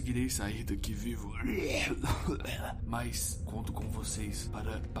não conseguirei sair daqui vivo, mas conto com vocês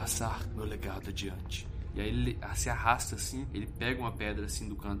para passar meu legado adiante. E aí ele se arrasta assim, ele pega uma pedra assim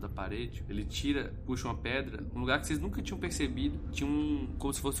do canto da parede, ele puxa uma pedra, um lugar que vocês nunca tinham percebido, tinha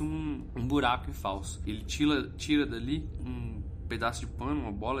como se fosse um buraco em falso. Ele tira dali um pedaço de pano,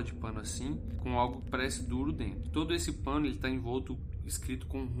 uma bola de pano assim, com algo que parece duro dentro. Todo esse pano ele tá envolto, escrito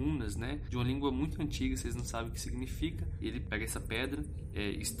com runas, né, de uma língua muito antiga, vocês não sabem o que significa. Ele pega essa pedra,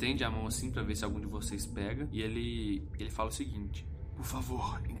 estende a mão assim para ver se algum de vocês pega, e ele fala o seguinte: por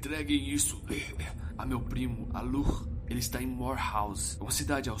favor, entreguem isso a meu primo, Alur. Ele está em Morehouse, uma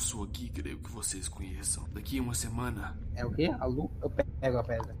cidade ao sul aqui, creio que vocês conheçam. Daqui a uma semana. É o quê? Alur? Eu pego a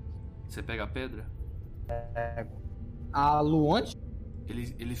pedra. Você pega a pedra? Pego. Alur onde?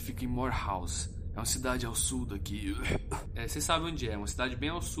 Ele fica em Morehouse. É uma cidade ao sul daqui. Vocês sabem onde é. Uma cidade bem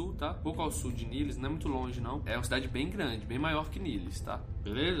ao sul, tá? Pouco ao sul de Niles, não é muito longe, não. É uma cidade bem grande, bem maior que Niles, tá?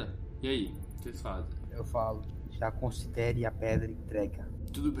 Beleza? E aí? O que vocês fazem? Eu falo: já considere a pedra entrega.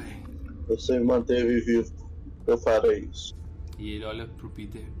 Tudo bem. Você me manteve vivo. Eu farei isso. E ele olha pro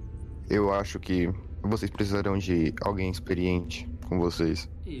Peter. Eu acho que vocês precisarão de alguém experiente com vocês.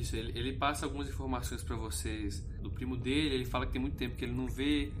 Isso, ele passa algumas informações pra vocês do primo dele. Ele fala que tem muito tempo que ele não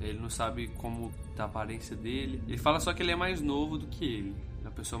vê, ele não sabe como tá a aparência dele. Ele fala só que ele é mais novo do que ele, é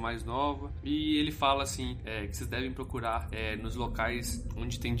uma pessoa mais nova. E ele fala assim, que vocês devem procurar nos locais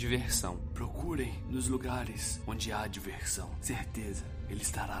onde tem diversão. Procurem nos lugares onde há diversão. Certeza, ele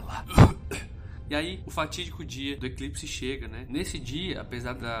estará lá. E aí, o fatídico dia do eclipse chega, né? Nesse dia,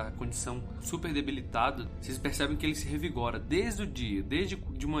 apesar da condição super debilitada, vocês percebem que ele se revigora desde o dia, desde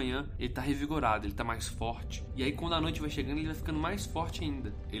de manhã, ele tá revigorado, ele tá mais forte. E aí, quando a noite vai chegando, ele vai ficando mais forte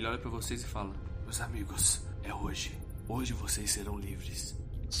ainda. Ele olha pra vocês e fala: meus amigos, é hoje. Hoje vocês serão livres.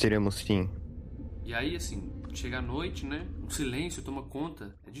 Seremos sim. E aí, assim, chega a noite, né? Um silêncio toma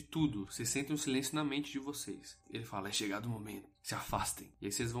conta de tudo. Vocês sentem um silêncio na mente de vocês. Ele fala, é chegado o momento, se afastem. E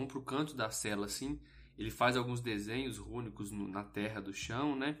aí vocês vão pro canto da cela, assim. Ele faz alguns desenhos rúnicos na terra do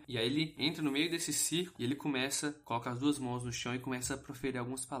chão, né? E aí ele entra no meio desse círculo e ele coloca as duas mãos no chão e começa a proferir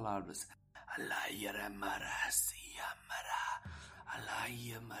algumas palavras.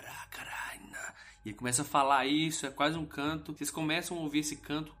 E ele começa a falar isso, é quase um canto. Vocês começam a ouvir esse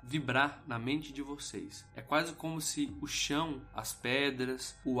canto vibrar na mente de vocês. É quase como se o chão, as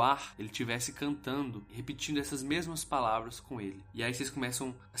pedras, o ar, ele estivesse cantando, repetindo essas mesmas palavras com ele. E aí vocês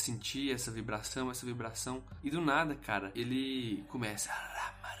começam a sentir essa vibração. E do nada, cara, ele começa...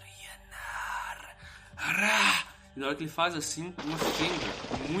 E na hora que ele faz assim, uma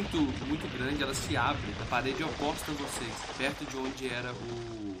fenda muito, muito grande, ela se abre na parede oposta a vocês, perto de onde era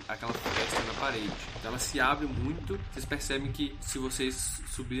aquela fresta na parede. Então ela se abre muito, vocês percebem que se vocês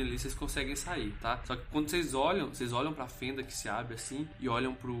subirem ali, vocês conseguem sair, tá? Só que quando vocês olham pra fenda que se abre assim, e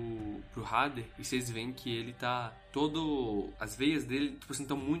olham pro Hader, e vocês veem que ele tá as veias dele, tipo assim,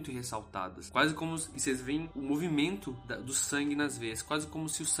 estão muito ressaltadas. Quase como se vocês veem o movimento do sangue nas veias. Quase como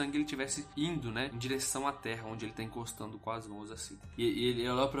se o sangue ele estivesse indo, né? Em direção à terra, onde ele tá encostando com as mãos assim. E ele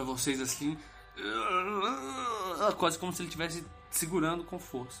olha pra vocês assim... Quase como se ele estivesse segurando com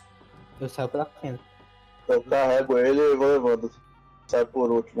força. Eu saio pela fenda. Eu carrego ele e vou levando. Sai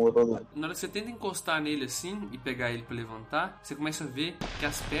por último, levando. Na hora que você tenta encostar nele assim e pegar ele pra levantar, você começa a ver que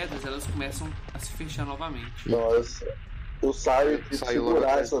as pedras elas começam a se fechar novamente. Nossa, eu saio e tento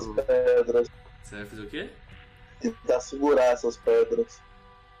segurar essas pedras. Você vai fazer o quê? Tentar segurar essas pedras.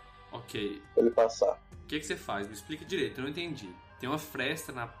 Ok. Pra ele passar. O que você faz? Me explica direito, eu não entendi. Tem uma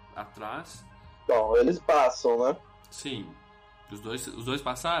fresta atrás. Então, eles passam, né? Sim. Os dois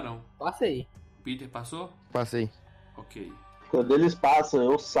passaram? Passei. O Peter passou? Passei. Ok. Quando eles passam,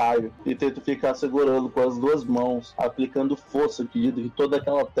 eu saio e tento ficar segurando com as duas mãos, aplicando força, pedindo que toda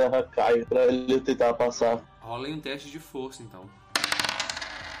aquela terra caia pra ele tentar passar. Rola aí um teste de força, então.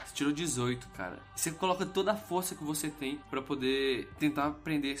 Você tirou 18, cara. Você coloca toda a força que você tem pra poder tentar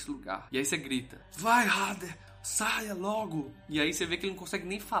prender esse lugar. E aí você grita, vai, Hader! Saia logo! E aí você vê que ele não consegue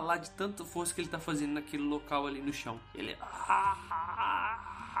nem falar de tanta força que ele tá fazendo naquele local ali no chão. Ele...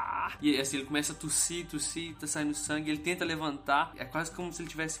 E assim, ele começa a tossir, tá saindo sangue, ele tenta levantar, é quase como se ele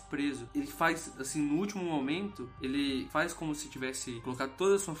tivesse preso. Ele faz, assim, no último momento, ele faz como se tivesse colocado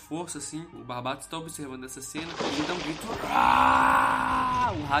toda a sua força, assim. O Barbatos está observando essa cena, ele dá um grito.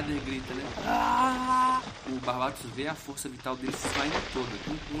 O Hader grita, né? O Barbatos vê a força vital dele se saindo toda.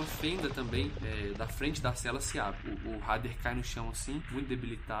 Uma fenda também, da frente da cela se abre. O Hader cai no chão, assim, muito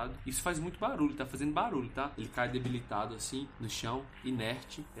debilitado. Isso faz muito barulho, tá fazendo barulho, tá? Ele cai debilitado, assim, no chão,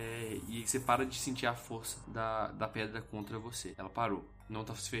 inerte. E você para de sentir a força da pedra contra você. Ela parou, não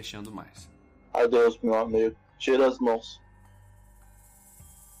tá se fechando mais. Adeus, meu amigo. Tira as mãos.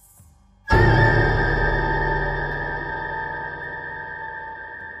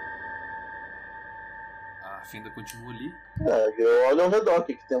 A fenda continua ali. Eu olho ao redor, o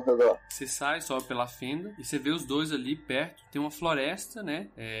que tem ao redor? Você sai, sobe pela fenda e você vê os dois ali perto. Tem uma floresta, né?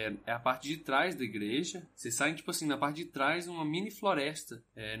 É a parte de trás da igreja. Você sai, tipo assim, na parte de trás, uma mini floresta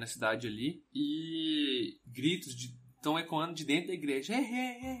na cidade ali. E gritos estão ecoando de dentro da igreja.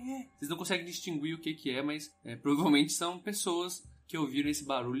 Vocês não conseguem distinguir o que é, mas provavelmente são pessoas que ouviram esse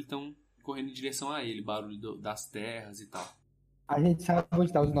barulho e estão correndo em direção a ele. Barulho das terras e tal. A gente sabe onde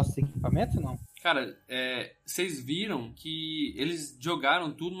estão os nossos equipamentos ou não? Cara, vocês viram que eles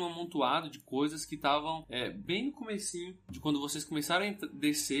jogaram tudo num amontoado de coisas que estavam bem no comecinho de quando vocês começaram a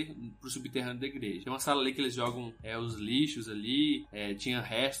descer pro subterrâneo da igreja. Tem uma sala ali que eles jogam os lixos ali, tinha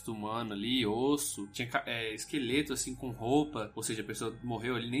resto humano ali, osso, tinha esqueleto assim com roupa, ou seja, a pessoa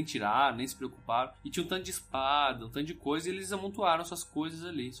morreu ali, nem tiraram, nem se preocuparam. E tinha um tanto de espada, um tanto de coisa, e eles amontoaram suas coisas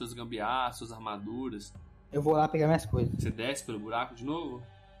ali, suas gambiarras, suas armaduras. Eu vou lá pegar minhas coisas. Você desce pelo buraco de novo?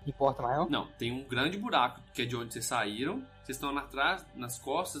 Importa mais não? Não, tem um grande buraco, que é de onde vocês saíram. Vocês estão atrás, nas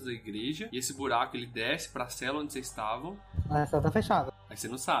costas da igreja. E esse buraco, ele desce pra cela onde vocês estavam. A cela tá fechada. Aí você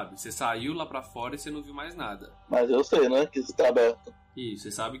não sabe. Você saiu lá pra fora e você não viu mais nada. Mas eu sei, né, que isso tá aberto. Isso,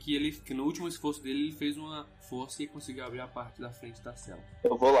 você sabe que no último esforço dele, ele fez uma força e conseguiu abrir a parte da frente da cela.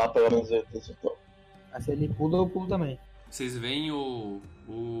 Eu vou lá pegar minhas itens, então. Aí se ele pula, eu pulo também. Vocês veem o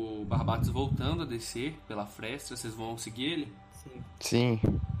Barbatos voltando a descer pela fresta. Vocês vão seguir ele? Sim.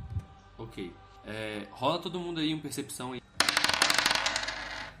 Ok. Rola todo mundo aí uma percepção aí.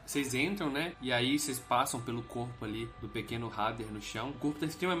 Vocês entram, né? E aí vocês passam pelo corpo ali do pequeno Hader no chão. O corpo tá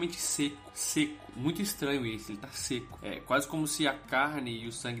extremamente seco. Muito estranho isso, ele tá seco. É quase como se a carne e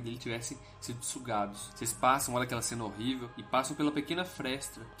o sangue dele tivessem sido sugados. Vocês passam, olha aquela cena horrível, e passam pela pequena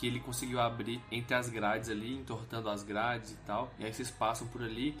fresta que ele conseguiu abrir entre as grades ali, entortando as grades e tal. E aí vocês passam por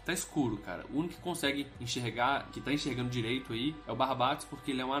ali. Tá escuro, cara. O único que consegue enxergar, que tá enxergando direito aí, é o Barbatos,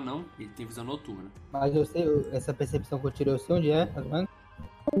 porque ele é um anão, ele tem visão noturna. Mas eu sei, essa percepção que eu tirei, eu sei onde é, tá vendo?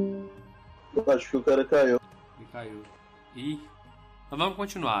 Eu acho que o cara caiu. Ele caiu. Mas vamos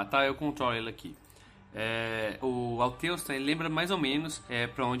continuar, tá? Eu controlo ele aqui. O Alteus, ele lembra mais ou menos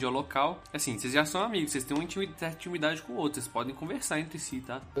pra onde é o local. Assim, vocês já são amigos, vocês têm uma certa intimidade com o outro, vocês podem conversar entre si,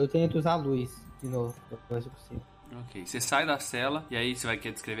 tá? Eu tento usar a luz de novo, depois eu consigo. Ok, você sai da cela e aí você vai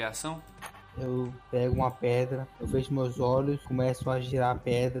querer descrever a ação? Eu pego uma pedra, eu fecho meus olhos, começo a girar a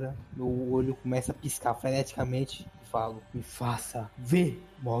pedra, meu olho começa a piscar freneticamente e falo: me faça ver,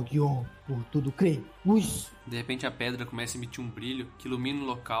 Mogion, por tudo crer. Luz! De repente a pedra começa a emitir um brilho que ilumina o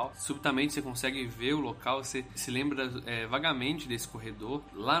local. Subitamente você consegue ver o local, você se lembra vagamente desse corredor.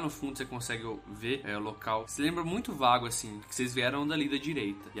 Lá no fundo você consegue ver o local. Se lembra muito vago assim, que vocês vieram dali da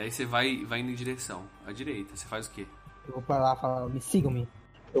direita. E aí você vai indo em direção à direita. Você faz o quê? Eu vou pra lá e falo: me sigam-me.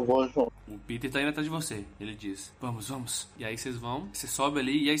 Eu vou junto. O Peter tá indo atrás de você. Ele diz: vamos. E aí vocês vão, você sobe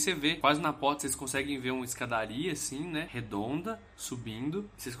ali, e aí você vê, quase na porta, vocês conseguem ver uma escadaria assim, né? Redonda, subindo.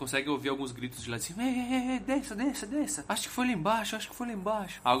 Vocês conseguem ouvir alguns gritos de lá de cima: ei, desça. Acho que foi lá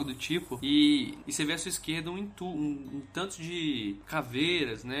embaixo. Algo do tipo. E você vê à sua esquerda um tanto de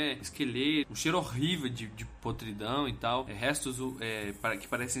caveiras, né? Esqueleto, um cheiro horrível de podridão e tal. Restos que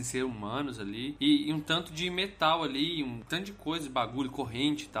parecem ser humanos ali. E um tanto de metal ali, um tanto de coisa, bagulho,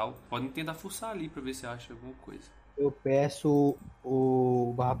 corrente e tal. Podem tentar fuçar ali pra ver se acha alguma coisa. Eu peço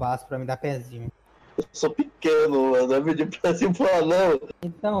o Barbaço pra me dar pezinho. Eu sou pequeno, mano. Eu pedir pra cima falar, não.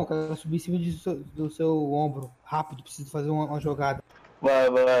 Então, eu quero subir em cima do seu ombro. Rápido, preciso fazer uma jogada. Vai.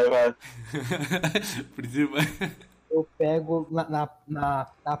 Eu pego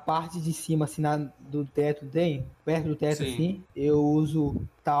na parte de cima, assim, do teto dele, perto do teto, Sim. assim, eu uso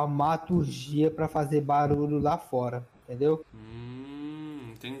taumaturgia pra fazer barulho lá fora, entendeu?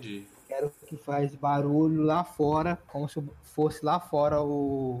 Entendi. Quero que faz barulho lá fora, como se fosse lá fora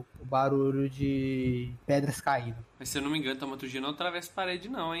o barulho de pedras caindo. Mas se eu não me engano, taumaturgia não atravessa parede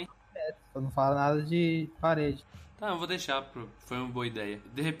não, hein? Eu não falo nada de parede. Tá, eu vou deixar, foi uma boa ideia.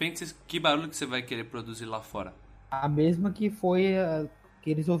 De repente, que barulho que você vai querer produzir lá fora? A mesma que foi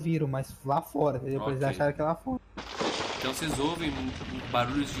que eles ouviram, mas lá fora, entendeu? Eles Ok. acharam que é lá fora. Então vocês ouvem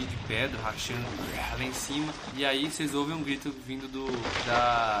barulhos de pedra rachando lá em cima. E aí vocês ouvem um grito vindo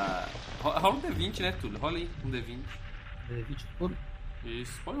Rola um D20, né, Túlio? Rola aí um D20. 20 puro.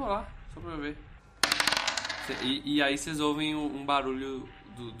 Isso, pode rolar, só pra ver. E aí vocês ouvem um barulho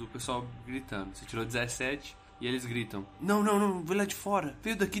do pessoal gritando. Você tirou 17 e eles gritam: Não, veio lá de fora,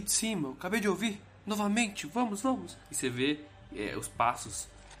 veio daqui de cima, eu acabei de ouvir. Novamente, vamos. E você vê os passos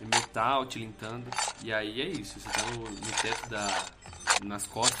de metal tilintando. E aí é isso, você tá no teto nas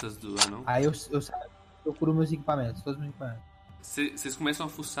costas do anão. Aí eu procuro meus equipamentos, todos os meus equipamentos. Vocês começam a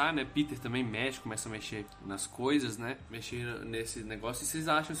fuçar, né? Peter também começa a mexer nas coisas, né? Mexer nesse negócio. E vocês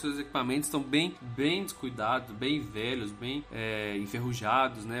acham que seus equipamentos estão bem descuidados, bem velhos, bem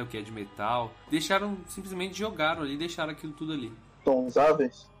enferrujados, né? O que é de metal. Simplesmente jogaram ali, deixaram aquilo tudo ali. Estão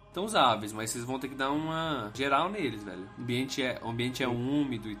usáveis? Estão usáveis, mas vocês vão ter que dar uma geral neles, velho. O ambiente é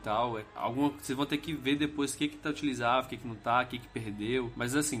úmido e tal. Vocês vão ter que ver depois o que tá utilizável, o que não tá, o que perdeu.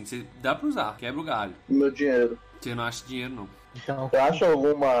 Mas assim, dá pra usar, quebra o galho. Meu dinheiro. Você não acha dinheiro, não. Então, Você acha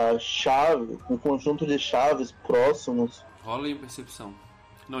alguma chave, um conjunto de chaves próximos? Rola aí percepção.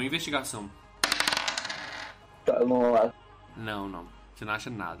 Não, investigação. Tá, não acho. Não. Você não acha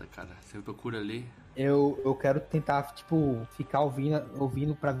nada, cara. Você procura ali. eu quero tentar, tipo, ficar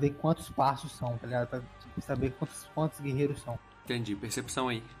ouvindo pra ver quantos passos são, tá ligado? Pra tipo, saber quantos guerreiros são. Entendi. Percepção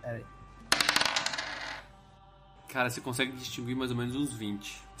aí. Pera aí. Cara, você consegue distinguir mais ou menos uns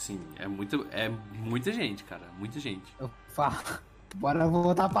 20. Assim, é muita gente, cara. Muita gente. Eu falo, bora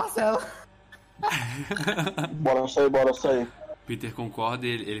voltar pra cela. Bora sair. Peter concorda e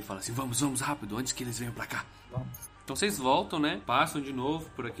ele fala assim: vamos rápido, antes que eles venham pra cá. Vamos. Então vocês voltam, né? Passam de novo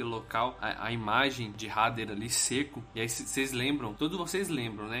por aquele local, a imagem de Hader ali seco. E aí vocês lembram, todos vocês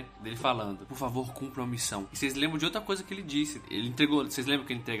lembram, né? Dele falando: por favor, cumpra a missão. E vocês lembram de outra coisa que ele disse. Ele entregou, vocês lembram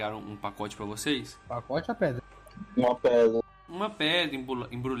que ele entregaram um pacote pra vocês? Pacote ou pedra? Uma pedra. Uma pedra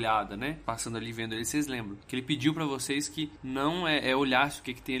embrulhada, né? Passando ali, vendo ele, vocês lembram que ele pediu pra vocês que não olhasse o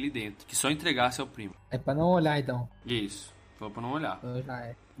que tem ali dentro, que só entregasse ao primo. É pra não olhar, então. Isso, foi pra não olhar. Então já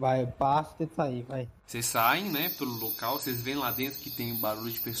é. Vai, passo, tenta sair, vai. Vocês saem, né, pelo local, vocês veem lá dentro que tem barulho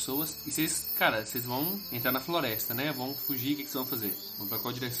de pessoas. E vocês, cara, vocês vão entrar na floresta, né? Vão fugir, o que vocês vão fazer? Vão pra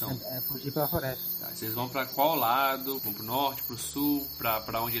qual direção? Fugir pela floresta. Tá, vocês vão pra qual lado? Vão pro norte, pro sul?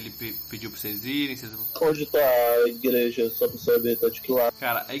 Pra onde ele pediu pra vocês irem? Vocês vão... Onde tá a igreja, só pra saber, tá de que lado?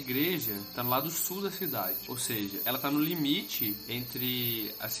 Cara, a igreja tá no lado sul da cidade. Ou seja, ela tá no limite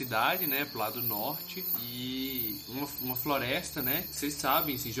entre a cidade, né, pro lado norte, e uma floresta, né? Vocês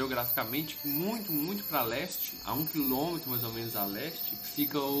sabem, assim, geograficamente, muito pra leste, a 1 quilômetro mais ou menos a leste,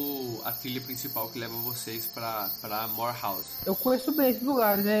 fica a trilha principal que leva vocês pra Morehouse. Eu conheço bem esses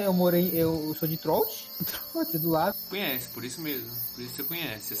lugares, né? Eu sou de Trout, do lado. Conhece, por isso mesmo. Por isso você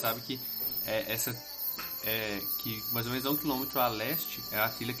conhece. Você sabe que que mais ou menos a 1 quilômetro a leste é a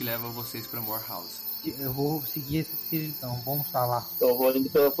trilha que leva vocês pra Morehouse. Eu vou seguir esse trilho, então. Vamos pra lá. Eu vou indo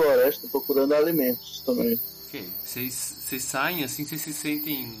pela floresta procurando alimentos também. Ok. Vocês saem assim, vocês se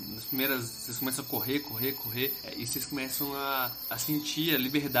sentem nas primeiras... Vocês começam a correr, e vocês começam a sentir a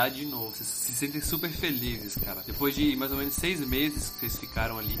liberdade de novo. Vocês se sentem super felizes, cara. Depois de mais ou menos 6 meses que vocês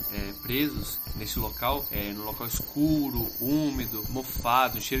ficaram ali presos nesse local, no local escuro, úmido,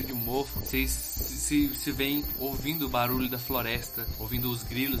 mofado, cheiro de mofo, vocês se veem ouvindo o barulho da floresta, ouvindo os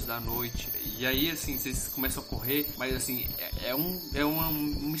grilos da noite. E aí, assim, vocês começam a correr, mas assim, é uma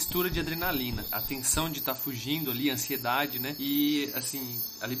mistura de adrenalina. A tensão de estar fugindo ali, a ansiedade, né? E, assim,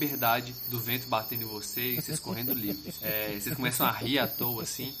 a liberdade do vento batendo em vocês correndo livres. Vocês começam a rir à toa,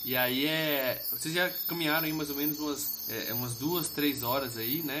 assim. E aí vocês já caminharam aí mais ou menos umas 2, 3 horas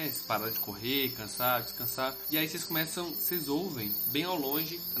aí, né? Vocês pararam de correr, descansar. E aí vocês ouvem, bem ao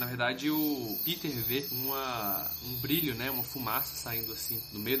longe, na verdade o Peter vê um brilho, né? Uma fumaça saindo assim,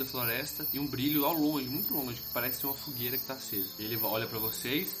 no meio da floresta. E um brilho ao longe, muito longe, que parece uma fogueira que tá acesa. Ele olha pra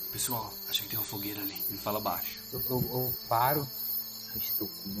vocês. Pessoal, acho que tem uma fogueira ali. Ele fala baixo. Eu paro. Eu estou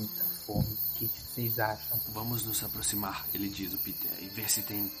com muita fome. O que vocês acham? Vamos nos aproximar, ele diz, o Peter, e ver se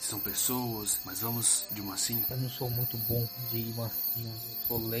são pessoas, mas vamos de mansinho. Eu não sou muito bom de ir mansinho, eu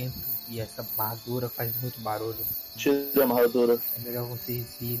sou lento e essa amarradura faz muito barulho. Tira a amarradura. É melhor vocês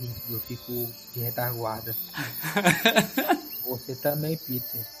irem, eu fico de retaguarda. Você também,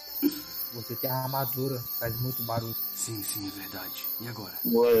 Peter. Você tem a armadura, faz muito barulho. Sim, é verdade. E agora?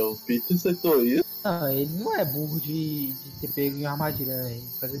 Ué, o Peter aceitou isso? Não, ele não é burro de ter pego em armadilha, né?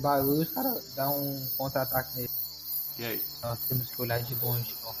 Fazer barulho, os caras dão um contra-ataque nele. E aí? Nós temos que olhar de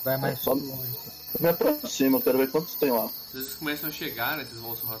longe. Vai mais só longe. Me aproxima, eu quero ver quantos tem lá. Vocês começam a chegar, né? Vocês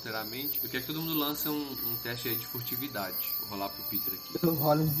vão sorrateiramente. Eu quero que todo mundo lance um teste aí de furtividade. Vou rolar pro Peter aqui. Eu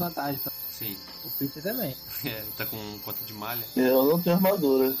rolo em desvantagem, tá? Sim. O Peter também. Tá com conta de malha? Eu não tenho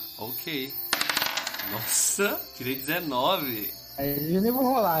armadura. Ok. Nossa, tirei 19. Eu nem vou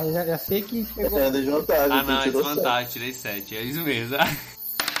rolar, eu já sei que chegou. É desvantagem. Ah, não, é desvantagem, tirei 7. É isso mesmo.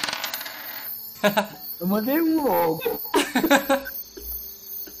 Eu mandei um logo.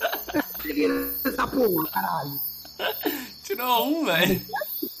 Peguei nessa porra, caralho. Tirou 1, velho.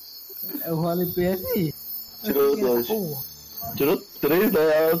 Eu rolei PSI. Tirou 2. Tirou 3,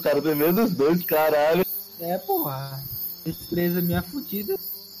 né? O cara tem menos 2, caralho. É, porra. Destreza minha fudida.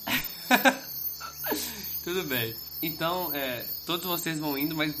 Tudo bem. Então, todos vocês vão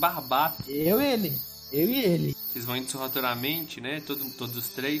indo, mas Barbato... Eu e ele. Vocês vão indo sorrateiramente, né? Todos os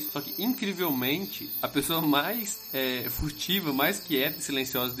 3. Só que, incrivelmente, a pessoa mais furtiva, mais quieta e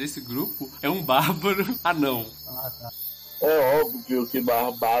silenciosa desse grupo é um bárbaro anão. Ah, tá. É óbvio que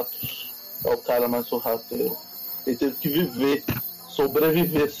Barbatos é o cara mais sorrateiro. Ele teve que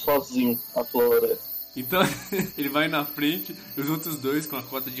sobreviver sozinho na floresta. Então, ele vai na frente, os outros 2 com a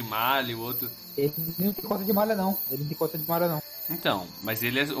cota de malha, o outro... Ele não tem cota de malha, não. Então, mas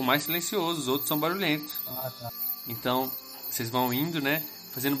ele é o mais silencioso, os outros são barulhentos. Ah, tá. Então, vocês vão indo, né?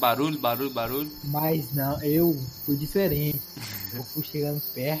 Fazendo barulho. Mas não, eu fui diferente. Eu fui chegando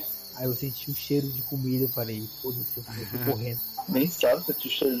perto, aí eu senti o cheiro de comida, eu falei, foda-se, eu fui correndo. Nem sabe se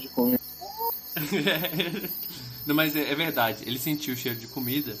tinha cheiro de comida. Não, mas é verdade, ele sentiu o cheiro de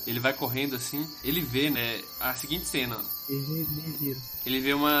comida, ele vai correndo assim, ele vê, né, a seguinte cena. Ele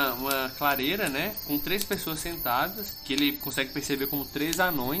vê uma clareira, né, com 3 pessoas sentadas, que ele consegue perceber como 3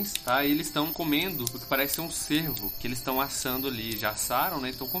 anões, tá? E eles estão comendo o que parece ser um cervo, que eles estão assando ali, já assaram,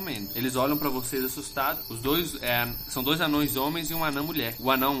 né, estão comendo. Eles olham pra vocês assustados, os dois, são 2 anões homens e um anã mulher.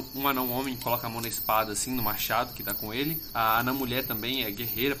 Um anão homem coloca a mão na espada, assim, no machado que tá com ele. A anã mulher também é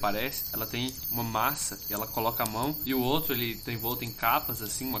guerreira, parece, ela tem uma massa, e ela coloca a mão, e o outro, ele tá envolto em capas,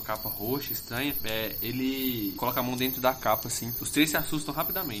 assim, uma capa roxa, estranha, ele coloca a mão dentro da capa, assim. Os 3 se assustam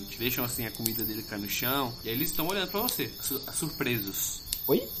rapidamente, deixam, assim, a comida dele cair no chão, e aí eles estão olhando pra você, surpresos.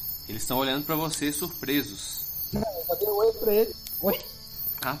 Oi? Eles estão olhando pra você, surpresos. Não, eu só dei um oi pra ele. Oi?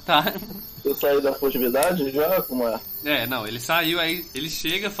 Ah, tá. Eu saí da furtividade já? Como é? Não, ele saiu, aí ele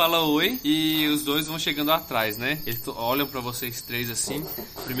chega, fala oi e os dois vão chegando atrás, né? Eles olham pra vocês três assim.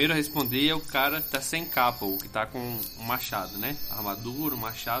 O primeiro a responder é o cara que tá sem capa, o que tá com um machado, né? Armadura, um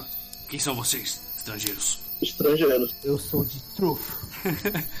machado. Quem são vocês, estrangeiros? Estrangeiros. Eu sou de Trufo.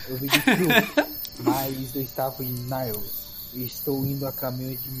 Eu vim de Trufo. Mas eu estava em Niles. E estou indo a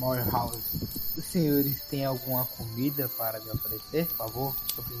caminho de Morehouse. Os senhores têm alguma comida para me oferecer? Por favor,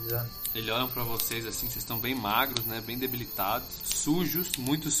 estou precisando. Eles olham pra vocês assim, vocês estão bem magros, né? Bem debilitados, sujos,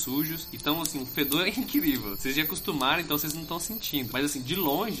 muito sujos. Então, assim, o fedor é incrível. Vocês já acostumaram, então vocês não estão sentindo. Mas, assim, de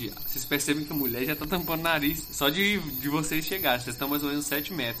longe, vocês percebem que a mulher já tá tampando o nariz. Só de vocês chegarem. Vocês estão mais ou menos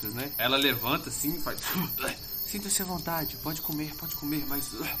 7 metros, né? Ela levanta assim e faz... Sinta-se à vontade, pode comer,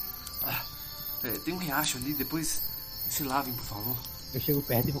 mas... tem um riacho ali, depois se lavem, por favor. Eu chego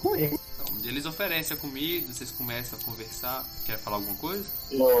perto e vou comer. Então, eles oferecem a comida, vocês começam a conversar. Quer falar alguma coisa?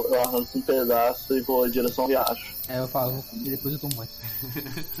 Eu arranco um pedaço e vou em direção ao riacho. Eu falo, vou comer, depois eu tomo banho.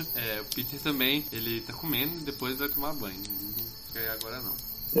 O Peter também, ele tá comendo e depois vai tomar banho. Não quer agora não.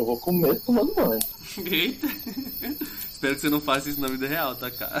 Eu vou comer tomando banho. Eita! Espero que você não faça isso na vida real,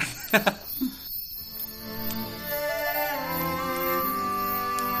 tá, cara?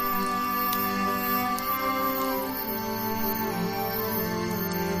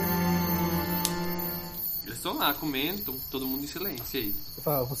 Estão lá comendo, todo mundo em silêncio. E aí? Eu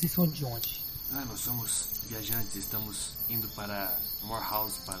falo, vocês são de onde? Nós somos viajantes, estamos indo para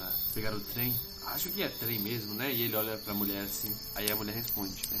Morehouse para pegar o trem. Acho que é trem mesmo, né? E ele olha pra mulher assim, aí a mulher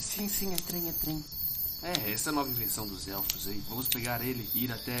responde: sim, é trem. Essa é a nova invenção dos elfos aí. Vamos pegar ele e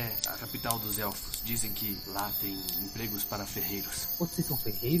ir até a capital dos elfos. Dizem que lá tem empregos para ferreiros. Vocês são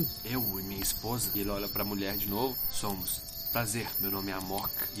ferreiros? Eu e minha esposa. E ele olha pra mulher de novo. Somos. Prazer, meu nome é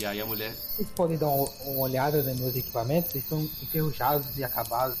Amorca. E aí a mulher... Vocês podem dar uma olhada nos meus equipamentos? Eles são enferrujados e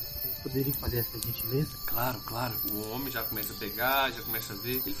acabados. Vocês poderiam fazer essa gentileza? Claro. O homem já começa a pegar, já começa a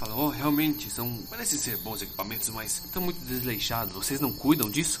ver. Ele fala, realmente, parecem ser bons equipamentos, mas estão muito desleixados. Vocês não cuidam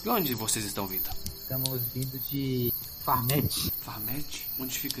disso? E onde vocês estão vindo? Estamos vindo de Farmet. Farmet?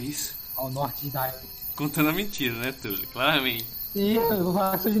 Onde fica isso? Ao norte de Niles. Contando a mentira, né, Túlio? Claramente. Sim, eu vou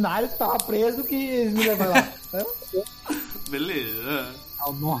falar de Niles, tava preso que eles me levaram lá. Beleza.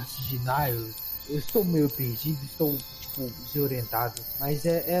 Ao norte de Niles, eu estou meio perdido, estou, desorientado. Mas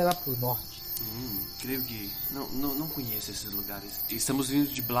é lá pro norte. Creio que não conheço esses lugares. Estamos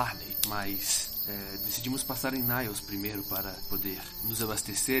vindo de Blarney, mas decidimos passar em Niles primeiro para poder nos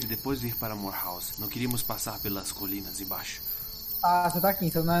abastecer e depois vir para Morehouse. Não queríamos passar pelas colinas embaixo. Ah, você tá aqui,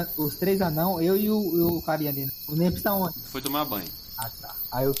 então os 3 anão, eu e o carinha dele. O Nempes tá onde? Foi tomar banho. Ah, tá.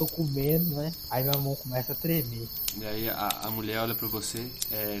 Aí eu tô comendo, né? Aí minha mão começa a tremer. E aí a mulher olha pra você.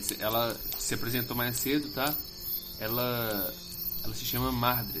 Ela se apresentou mais cedo, tá? Ela se chama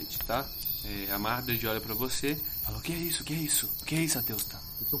Mardred, tá? A Mardred olha pra você e fala, o que é isso? O que é isso, Ateusta?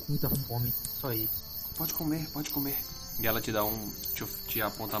 Eu tô com muita fome, só isso. Pode comer. E ela te dá te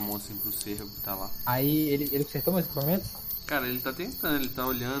aponta a mão assim pro cervo que tá lá. Aí ele consertou meus equipamentos? Cara, ele tá tentando, ele tá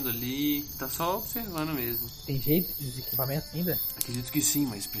olhando ali, tá só observando mesmo. Tem jeito desses equipamentos ainda? Acredito que sim,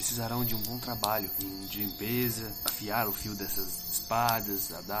 mas precisarão de um bom trabalho de limpeza, afiar o fio dessas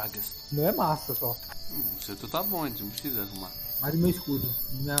espadas, adagas. Não é massa só. O seu tá bom, então não precisa arrumar. Mas o meu escudo,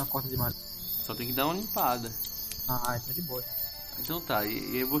 minha corta de madeira. Só tem que dar uma limpada. Ah, então de boa. Então tá,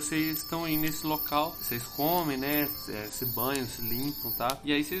 e aí vocês estão aí nesse local, vocês comem, né, se banham, se limpam, tá?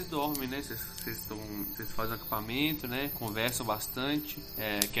 E aí vocês dormem, né, vocês fazem o acampamento, né, conversam bastante,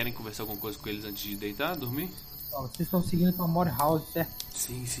 querem conversar alguma coisa com eles antes de deitar, dormir? Vocês estão seguindo pra Morehouse, certo?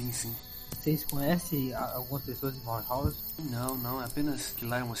 Sim. Vocês conhecem algumas pessoas de Morehouse? Não, é apenas que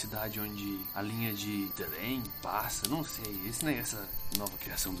lá é uma cidade onde a linha de trem passa, não sei, esse não é essa nova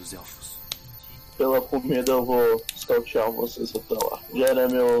criação dos elfos. Pela comida eu vou scoutear vocês até lá. Já era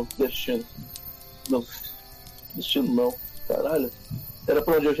meu destino. Não. Destino não. Caralho. Era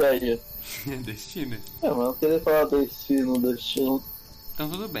pra onde eu já ia. Destino? Mas eu queria falar destino. Então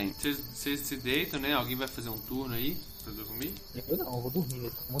tudo bem. Vocês se deitam, né? Alguém vai fazer um turno aí pra dormir? Eu não, eu vou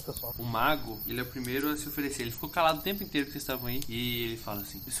dormir. Muita sorte. O mago, ele é o primeiro a se oferecer. Ele ficou calado o tempo inteiro que vocês estavam aí. E ele fala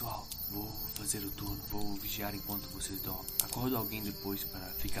assim, pessoal, vou fazer o turno, vou vigiar enquanto vocês dormem. Acordo alguém depois para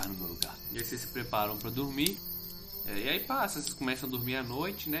ficar no meu lugar. E aí vocês se preparam para dormir. E aí passa, vocês começam a dormir à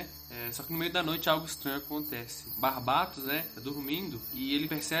noite, né? Só que no meio da noite algo estranho acontece. Barbatos, né? Tá dormindo e ele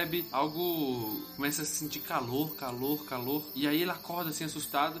percebe algo... Começa a sentir calor. E aí ele acorda assim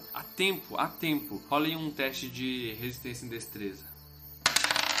assustado. A tempo. Rola aí um teste de resistência em destreza.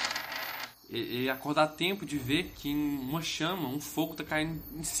 Ele acorda a tempo de ver que uma chama, um fogo tá caindo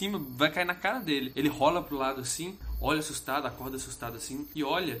em cima, vai cair na cara dele. Ele rola pro lado assim, olha assustado, acorda assustado assim, e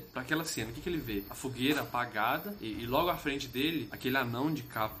olha pra aquela cena. O que ele vê? A fogueira apagada, e logo à frente dele, aquele anão de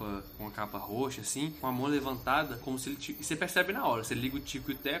capa, com a capa roxa assim, com a mão levantada, como se ele... E você percebe na hora, você liga o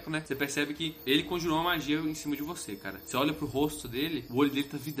Tico e o Teco, né? Você percebe que ele conjurou uma magia em cima de você, cara. Você olha pro rosto dele, o olho dele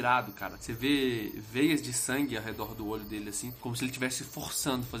tá vidrado, cara. Você vê veias de sangue ao redor do olho dele, assim, como se ele estivesse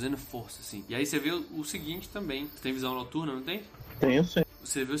forçando, fazendo força, assim. E aí você vê o seguinte também. Você tem visão noturna, não tem? Tenho sim.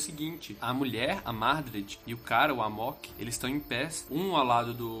 Você vê o seguinte, a mulher, a Mardred, e o cara, o Amok, eles estão em pés, um ao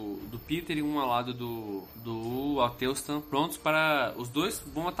lado do Peter e um ao lado do Athelstan, prontos para... Os dois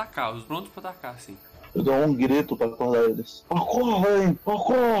vão atacar, os prontos para atacar, assim. Eu dou um grito pra acordar eles. Acordem!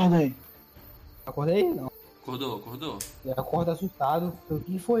 Acordem! Acordei? Não. Acordou? Eu acordo assustado. O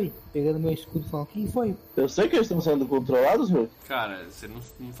que foi? Pegando meu escudo e falando, o que foi? Eu sei que eles estão sendo controlados, meu. Cara, você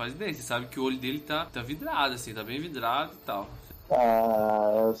não faz ideia, você sabe que o olho dele tá vidrado, assim, tá bem vidrado e tal.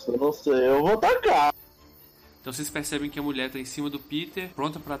 Ah, eu não sei, eu vou atacar. Então vocês percebem que a mulher tá em cima do Peter,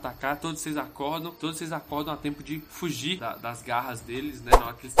 pronta pra atacar, todos vocês acordam a tempo de fugir das garras deles, né? Na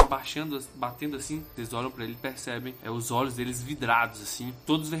hora que eles estão batendo assim, vocês olham pra ele e percebem os olhos deles vidrados, assim,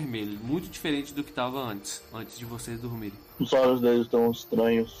 todos vermelhos, muito diferente do que tava antes de vocês dormirem. Os olhos deles estão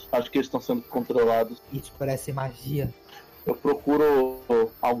estranhos, acho que eles estão sendo controlados. Isso parece magia. Eu procuro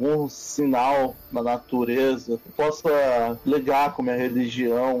algum sinal na natureza que possa ligar com minha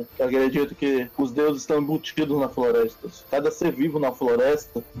religião. Eu acredito que os deuses estão embutidos na floresta. Cada ser vivo na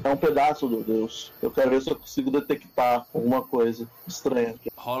floresta é um pedaço do deus. Eu quero ver se eu consigo detectar alguma coisa estranha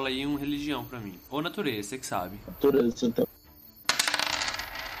aqui. Rola aí uma religião pra mim. Ou natureza, você que sabe. Natureza, então.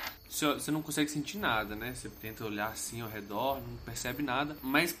 Você não consegue sentir nada, né? Você tenta olhar assim ao redor, não percebe nada.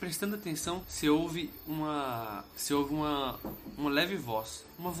 Mas prestando atenção, você ouve uma leve voz.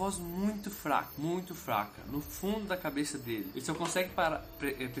 Uma voz muito fraca, no fundo da cabeça dele. Ele só consegue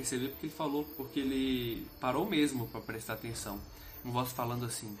perceber porque ele parou mesmo pra prestar atenção. Uma voz falando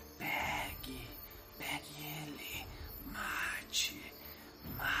assim: Pegue ele, mate,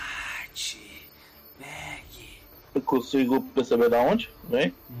 pegue. Eu consigo perceber da onde?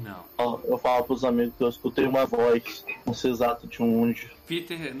 Vem? Não. Eu falo pros amigos que eu escutei uma voz nesse exato de um onde.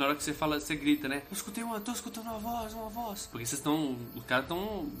 Peter, na hora que você fala, você grita, né? Tô escutando uma voz. Porque os caras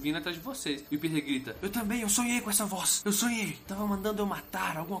estão vindo atrás de vocês. E o Peter grita: eu também, eu sonhei com essa voz. Eu sonhei. Tava mandando eu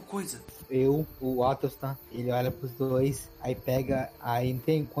matar alguma coisa. O Athelstan, ele olha pros dois, aí pega, aí não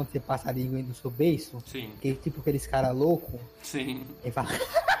tem quando você passa a língua no seu beiço? Sim. Que tipo aqueles caras loucos. Sim. Ele fala: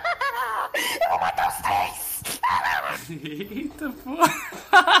 eu vou matar os três. Eita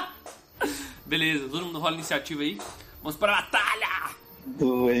porra. Beleza, todo mundo rola iniciativa aí. Vamos para a batalha.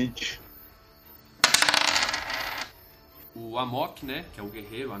 Doente. O Amok, né, que é o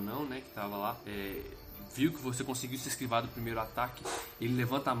guerreiro, o anão, né, que tava lá, viu que você conseguiu se esquivar do primeiro ataque. Ele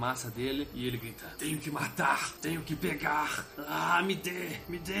levanta a massa dele e ele grita: tenho que matar, tenho que pegar, me dê.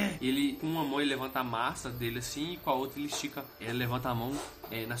 E ele, com uma mão ele levanta a massa dele assim, e com a outra ele estica, ele levanta a mão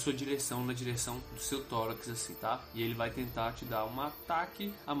na sua direção, na direção do seu tórax assim, tá? E ele vai tentar te dar um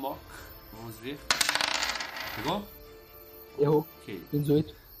ataque, Amok. Vamos ver. Pegou? Errou. Ok.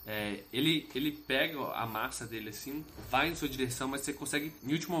 18. Ele pega a massa dele assim, vai em sua direção, mas você consegue,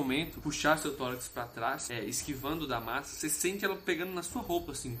 em último momento, puxar seu tórax pra trás, esquivando da massa. Você sente ela pegando na sua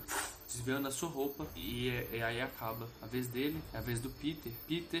roupa, assim, desviando a sua roupa, e aí acaba a vez dele, é a vez do Peter.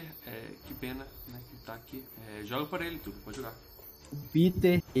 Peter, que pena, né, que tá aqui. Joga para ele, tu pode jogar. O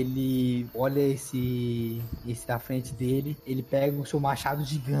Peter, ele olha esse à frente dele, ele pega o seu machado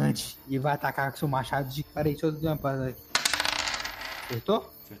gigante e vai atacar com o seu machado de... Peraí, deixa eu dar uma parada aqui. Acertou?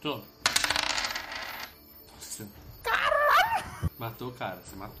 Acertou? Nossa. Caralho! Matou, cara.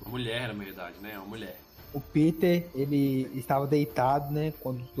 Você matou. Uma mulher, na verdade, né? Uma mulher. O Peter, ele estava deitado, né?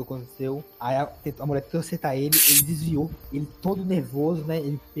 Quando tudo aconteceu. Aí a mulher tentou acertar ele desviou. Ele todo nervoso, né?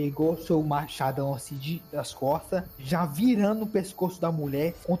 Ele pegou seu machadão assim das costas, já virando o pescoço da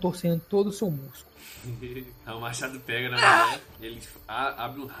mulher, contorcendo todo o seu músculo. O machado pega na mulher, ele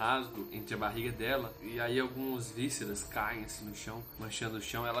abre um rasgo entre a barriga dela, e aí algumas vísceras caem assim no chão, manchando o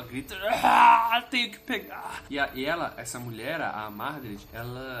chão. Ela grita: tenho que pegar. E ela, essa mulher, a Mardred,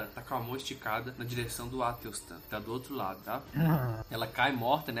 ela tá com a mão esticada na direção do Athelstan, tá do outro lado, tá? Ela cai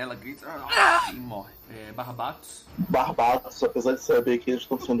morta, né? Ela grita e morre. Barbatos, apesar de saber que eles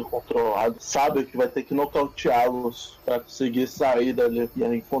estão sendo controlados, sabe que vai ter que nocauteá-los para conseguir sair dali e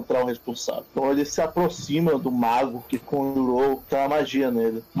encontrar o responsável. Então ele se aproxima do mago que conjurou aquela magia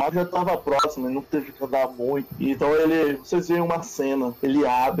nele. O mago já estava próximo, ele não teve que andar muito. Então vocês veem uma cena, ele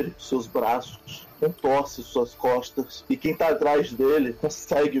abre seus braços, contorce suas costas, e quem tá atrás dele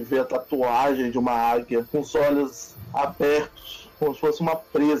consegue ver a tatuagem de uma águia com os olhos abertos, como se fosse uma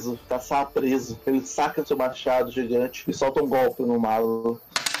presa, caçar a presa. Ele saca seu machado gigante e solta um golpe no mago.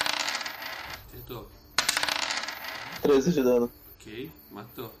 Acertou. 13 de dano. Ok,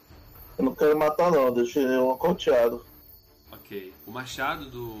 matou. Eu não quero matar não, deixei ele nocauteado. Ok. O machado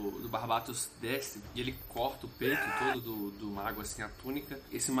do Barbatos desce e ele corta o peito todo do mago, assim, a túnica.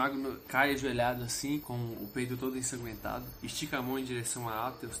 Esse mago cai ajoelhado, assim, com o peito todo ensanguentado. Estica a mão em direção a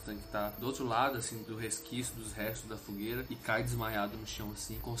Athelstan, que tá do outro lado, assim, do resquício dos restos da fogueira. E cai desmaiado no chão,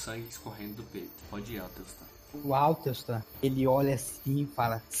 assim, com sangue escorrendo do peito. Pode ir, Athelstan. O Athelstan, ele olha assim e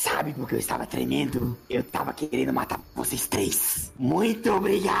fala: sabe por que eu estava tremendo? Eu tava querendo matar vocês 3. Muito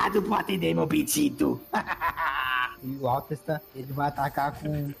obrigado por atender meu pedido. E o Athelstan, ele vai atacar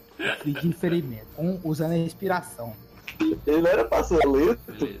com de ferimento, usando a inspiração. Ele era pra ser lento.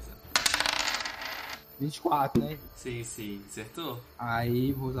 Beleza. 24, né? Sim, acertou.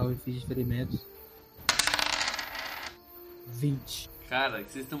 Aí vou usar o de ferimentos. 20. Cara,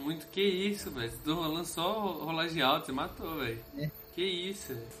 vocês estão muito... Que isso, velho? Vocês estão rolando só rolagem alta. Você matou, velho. Que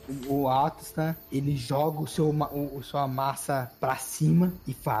isso? O Athelstan, ele joga sua massa pra cima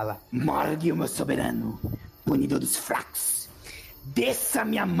e fala: morgue o meu soberano, punidor dos fracos. Desça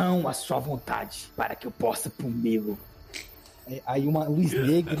minha mão à sua vontade, para que eu possa puni-lo. Aí uma luz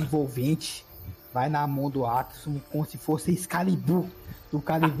negra envolvente vai na mão do Athelstan como se fosse Excalibur do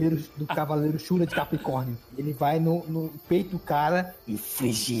Cavaleiro Shura de Capricórnio. Ele vai no peito do cara,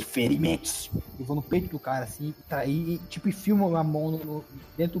 infligir ferimentos. Eu vou no peito do cara assim, e tipo, filma a mão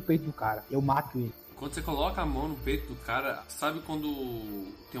dentro do peito do cara. Eu mato ele. Quando você coloca a mão no peito do cara, sabe quando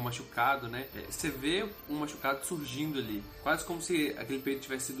tem um machucado, né? Você vê um machucado surgindo ali. Quase como se aquele peito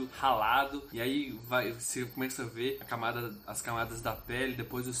tivesse sido ralado. E aí você começa a ver as camadas da pele,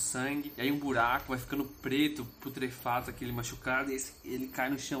 depois o sangue. E aí um buraco vai ficando preto, putrefato, aquele machucado. E ele cai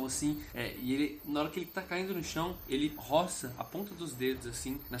no chão assim. E ele, na hora que ele tá caindo no chão, ele roça a ponta dos dedos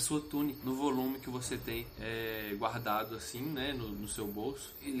assim, na sua túnica, no volume que você tem guardado assim, né? No seu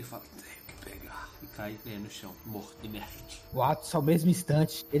bolso. E ele fala: tenho que pegar. E cai no chão, morto, inerte. O Athelstan, ao mesmo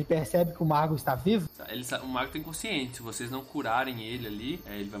instante, ele percebe que o mago está vivo. O mago tá inconsciente. Se vocês não curarem ele ali,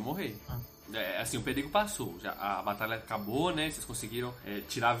 ele vai morrer. Assim, o perigo passou. Já, a batalha acabou, né? Vocês conseguiram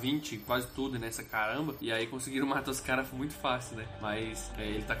tirar 20, quase tudo nessa caramba. E aí conseguiram matar os caras muito fácil, né? Mas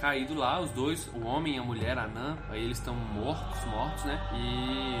ele tá caído lá, os dois, o homem e a mulher, a Anã. Aí eles estão mortos, né?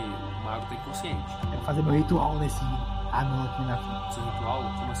 E o mago tá inconsciente. Eu vou fazer meu ritual nesse anão aqui na frente. Seu ritual?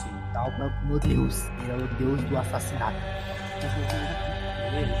 Como assim? Ritual para o meu Deus. Ele é o Deus do assassinato.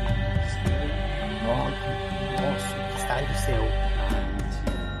 Nosso que está aí do céu.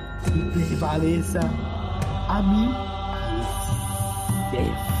 Que valeça a mim e esse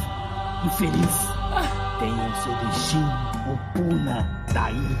servo infeliz tenha o seu destino, o puna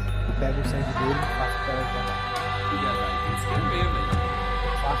daí. Eu pego o sangue dele e faço para ele. Filha da, tem que escrever, velho.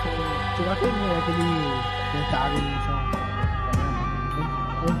 Faço aquele tentáculo no chão.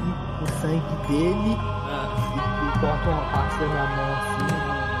 O sangue dele e corto uma parte da minha mão assim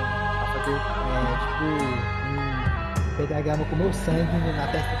pra fazer um pentagrama com meu sangue na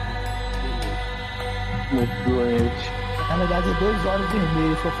testa dele. Muito doente. Na verdade é 2 olhos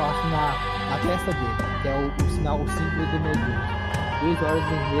vermelhos que eu faço na testa dele, que é o sinal, o símbolo do meu Deus. 2 olhos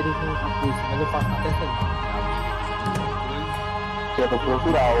vermelhos no pulso, mas eu faço na testa dele. Que é pra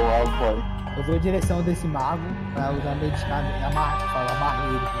procurar o Alcoy. Eu vou em direção desse mago pra usar medicamento, amarrar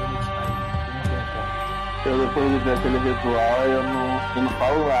ele pra medicar ele. Eu depois de ver aquele ritual, eu não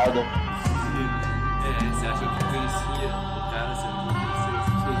falo nada. Você achou que conhecia o cara, você viu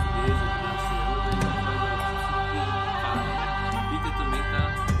seus beijos na cena, e fala, né? O Peter também tá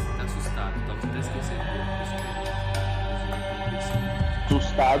assustado, talvez até esquecendo desse.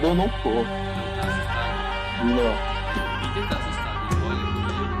 Assustado eu não tô. Não tá assustado? Não. O Peter tá assustado, ele olha pra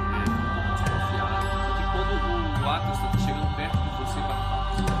ele, desconfiado. Só que quando o Athelstan tá chegando perto de você,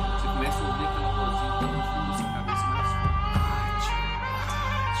 Barbatos, você começa a ouvir aquela vozinha que tá no fundo da sua cabeça, mais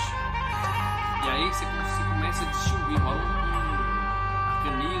e aí você começa a distinguir, rola um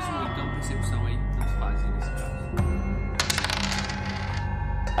arcanismo, então percepção aí, tanto faz aí nesse caso.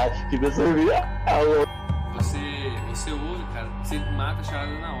 Acho que você via algo. Você ouve, cara, você mata a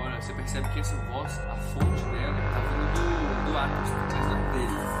charada na hora, você percebe que essa voz, a fonte dela, tá vindo do Athelstan, mas não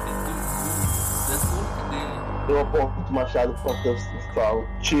dele, é da forca dele. Eu aponto o machado pro Athelstan e falo: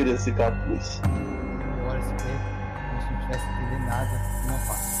 tira esse capuz. Eu olho assim pra ele, como se não estivesse entendendo nada, e não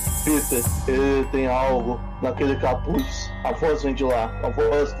faço. Peter, ele tem algo naquele capuz. A voz vem de lá, a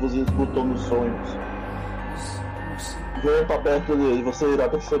voz que você escutou nos sonhos. Venha pra perto dele, você irá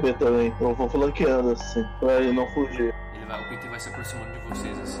perceber também. Eu vou flanqueando assim, pra ele não fugir. Ele o Peter vai se aproximando de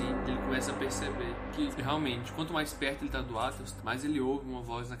vocês assim, ele começa a perceber que realmente, quanto mais perto ele tá do Athos, mais ele ouve uma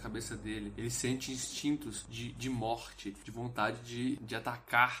voz na cabeça dele. Ele sente instintos de morte, de vontade de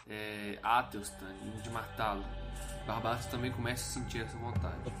atacar Athos, de matá-lo. Barbatos também começa a sentir essa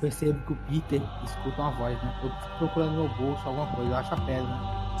vontade. Eu percebo que o Peter escuta uma voz, né? Eu tô procurando no meu bolso alguma coisa, eu acho a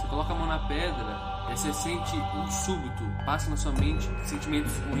pedra. Você coloca a mão na pedra, você sente um súbito, passa na sua mente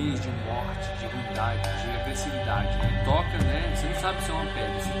sentimentos ruins de morte, de ruindade, de agressividade. Toca, né? Você não sabe se é uma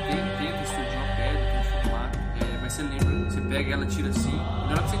pedra. Você tenta explodir uma pedra, transformar, mas você lembra, você pega ela, tira assim, e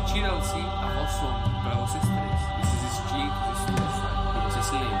na hora que você tira ela assim, a voz some pra vocês três. Esses instintos, esses sonhos, e você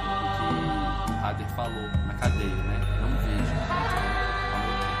se lembra do que o Hader falou na cadeia, né? Não veja.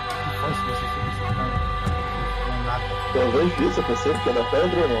 Que foi se você estiver Eu vejo isso, eu percebo que é da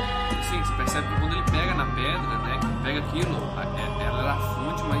pedra ou não? Sim, você percebe que quando ele pega na pedra, né? Pega aquilo, ela era a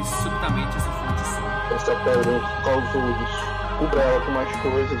fonte, mas subitamente essa fonte some. Essa pedra causou cubra ela com mais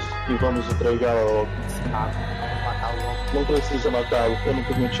coisas e vamos entregá-la logo. vamos matar logo. Não precisa matá-lo, eu não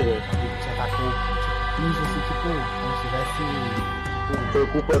permitirei. Ele te atacou, como se tivesse. Foi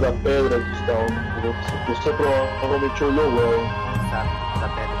culpa da pedra que está onde você provavelmente olhou ela. Sabe, da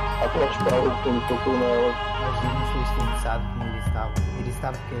pedra. A próxima quando tocou nela. Mas ele não foi esforçado como ele estava. Ele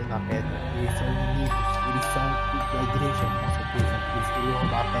estava querendo a pedra. Eles são inimigos. Eles são da igreja, com certeza. Eles queriam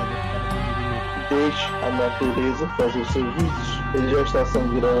roubar a pedra para o inimigo. Deixe a natureza fazer os serviços. Ele já está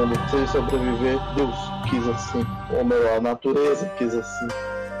sangrando. Se ele sobreviver, Deus quis assim. Ou melhor, a natureza quis assim.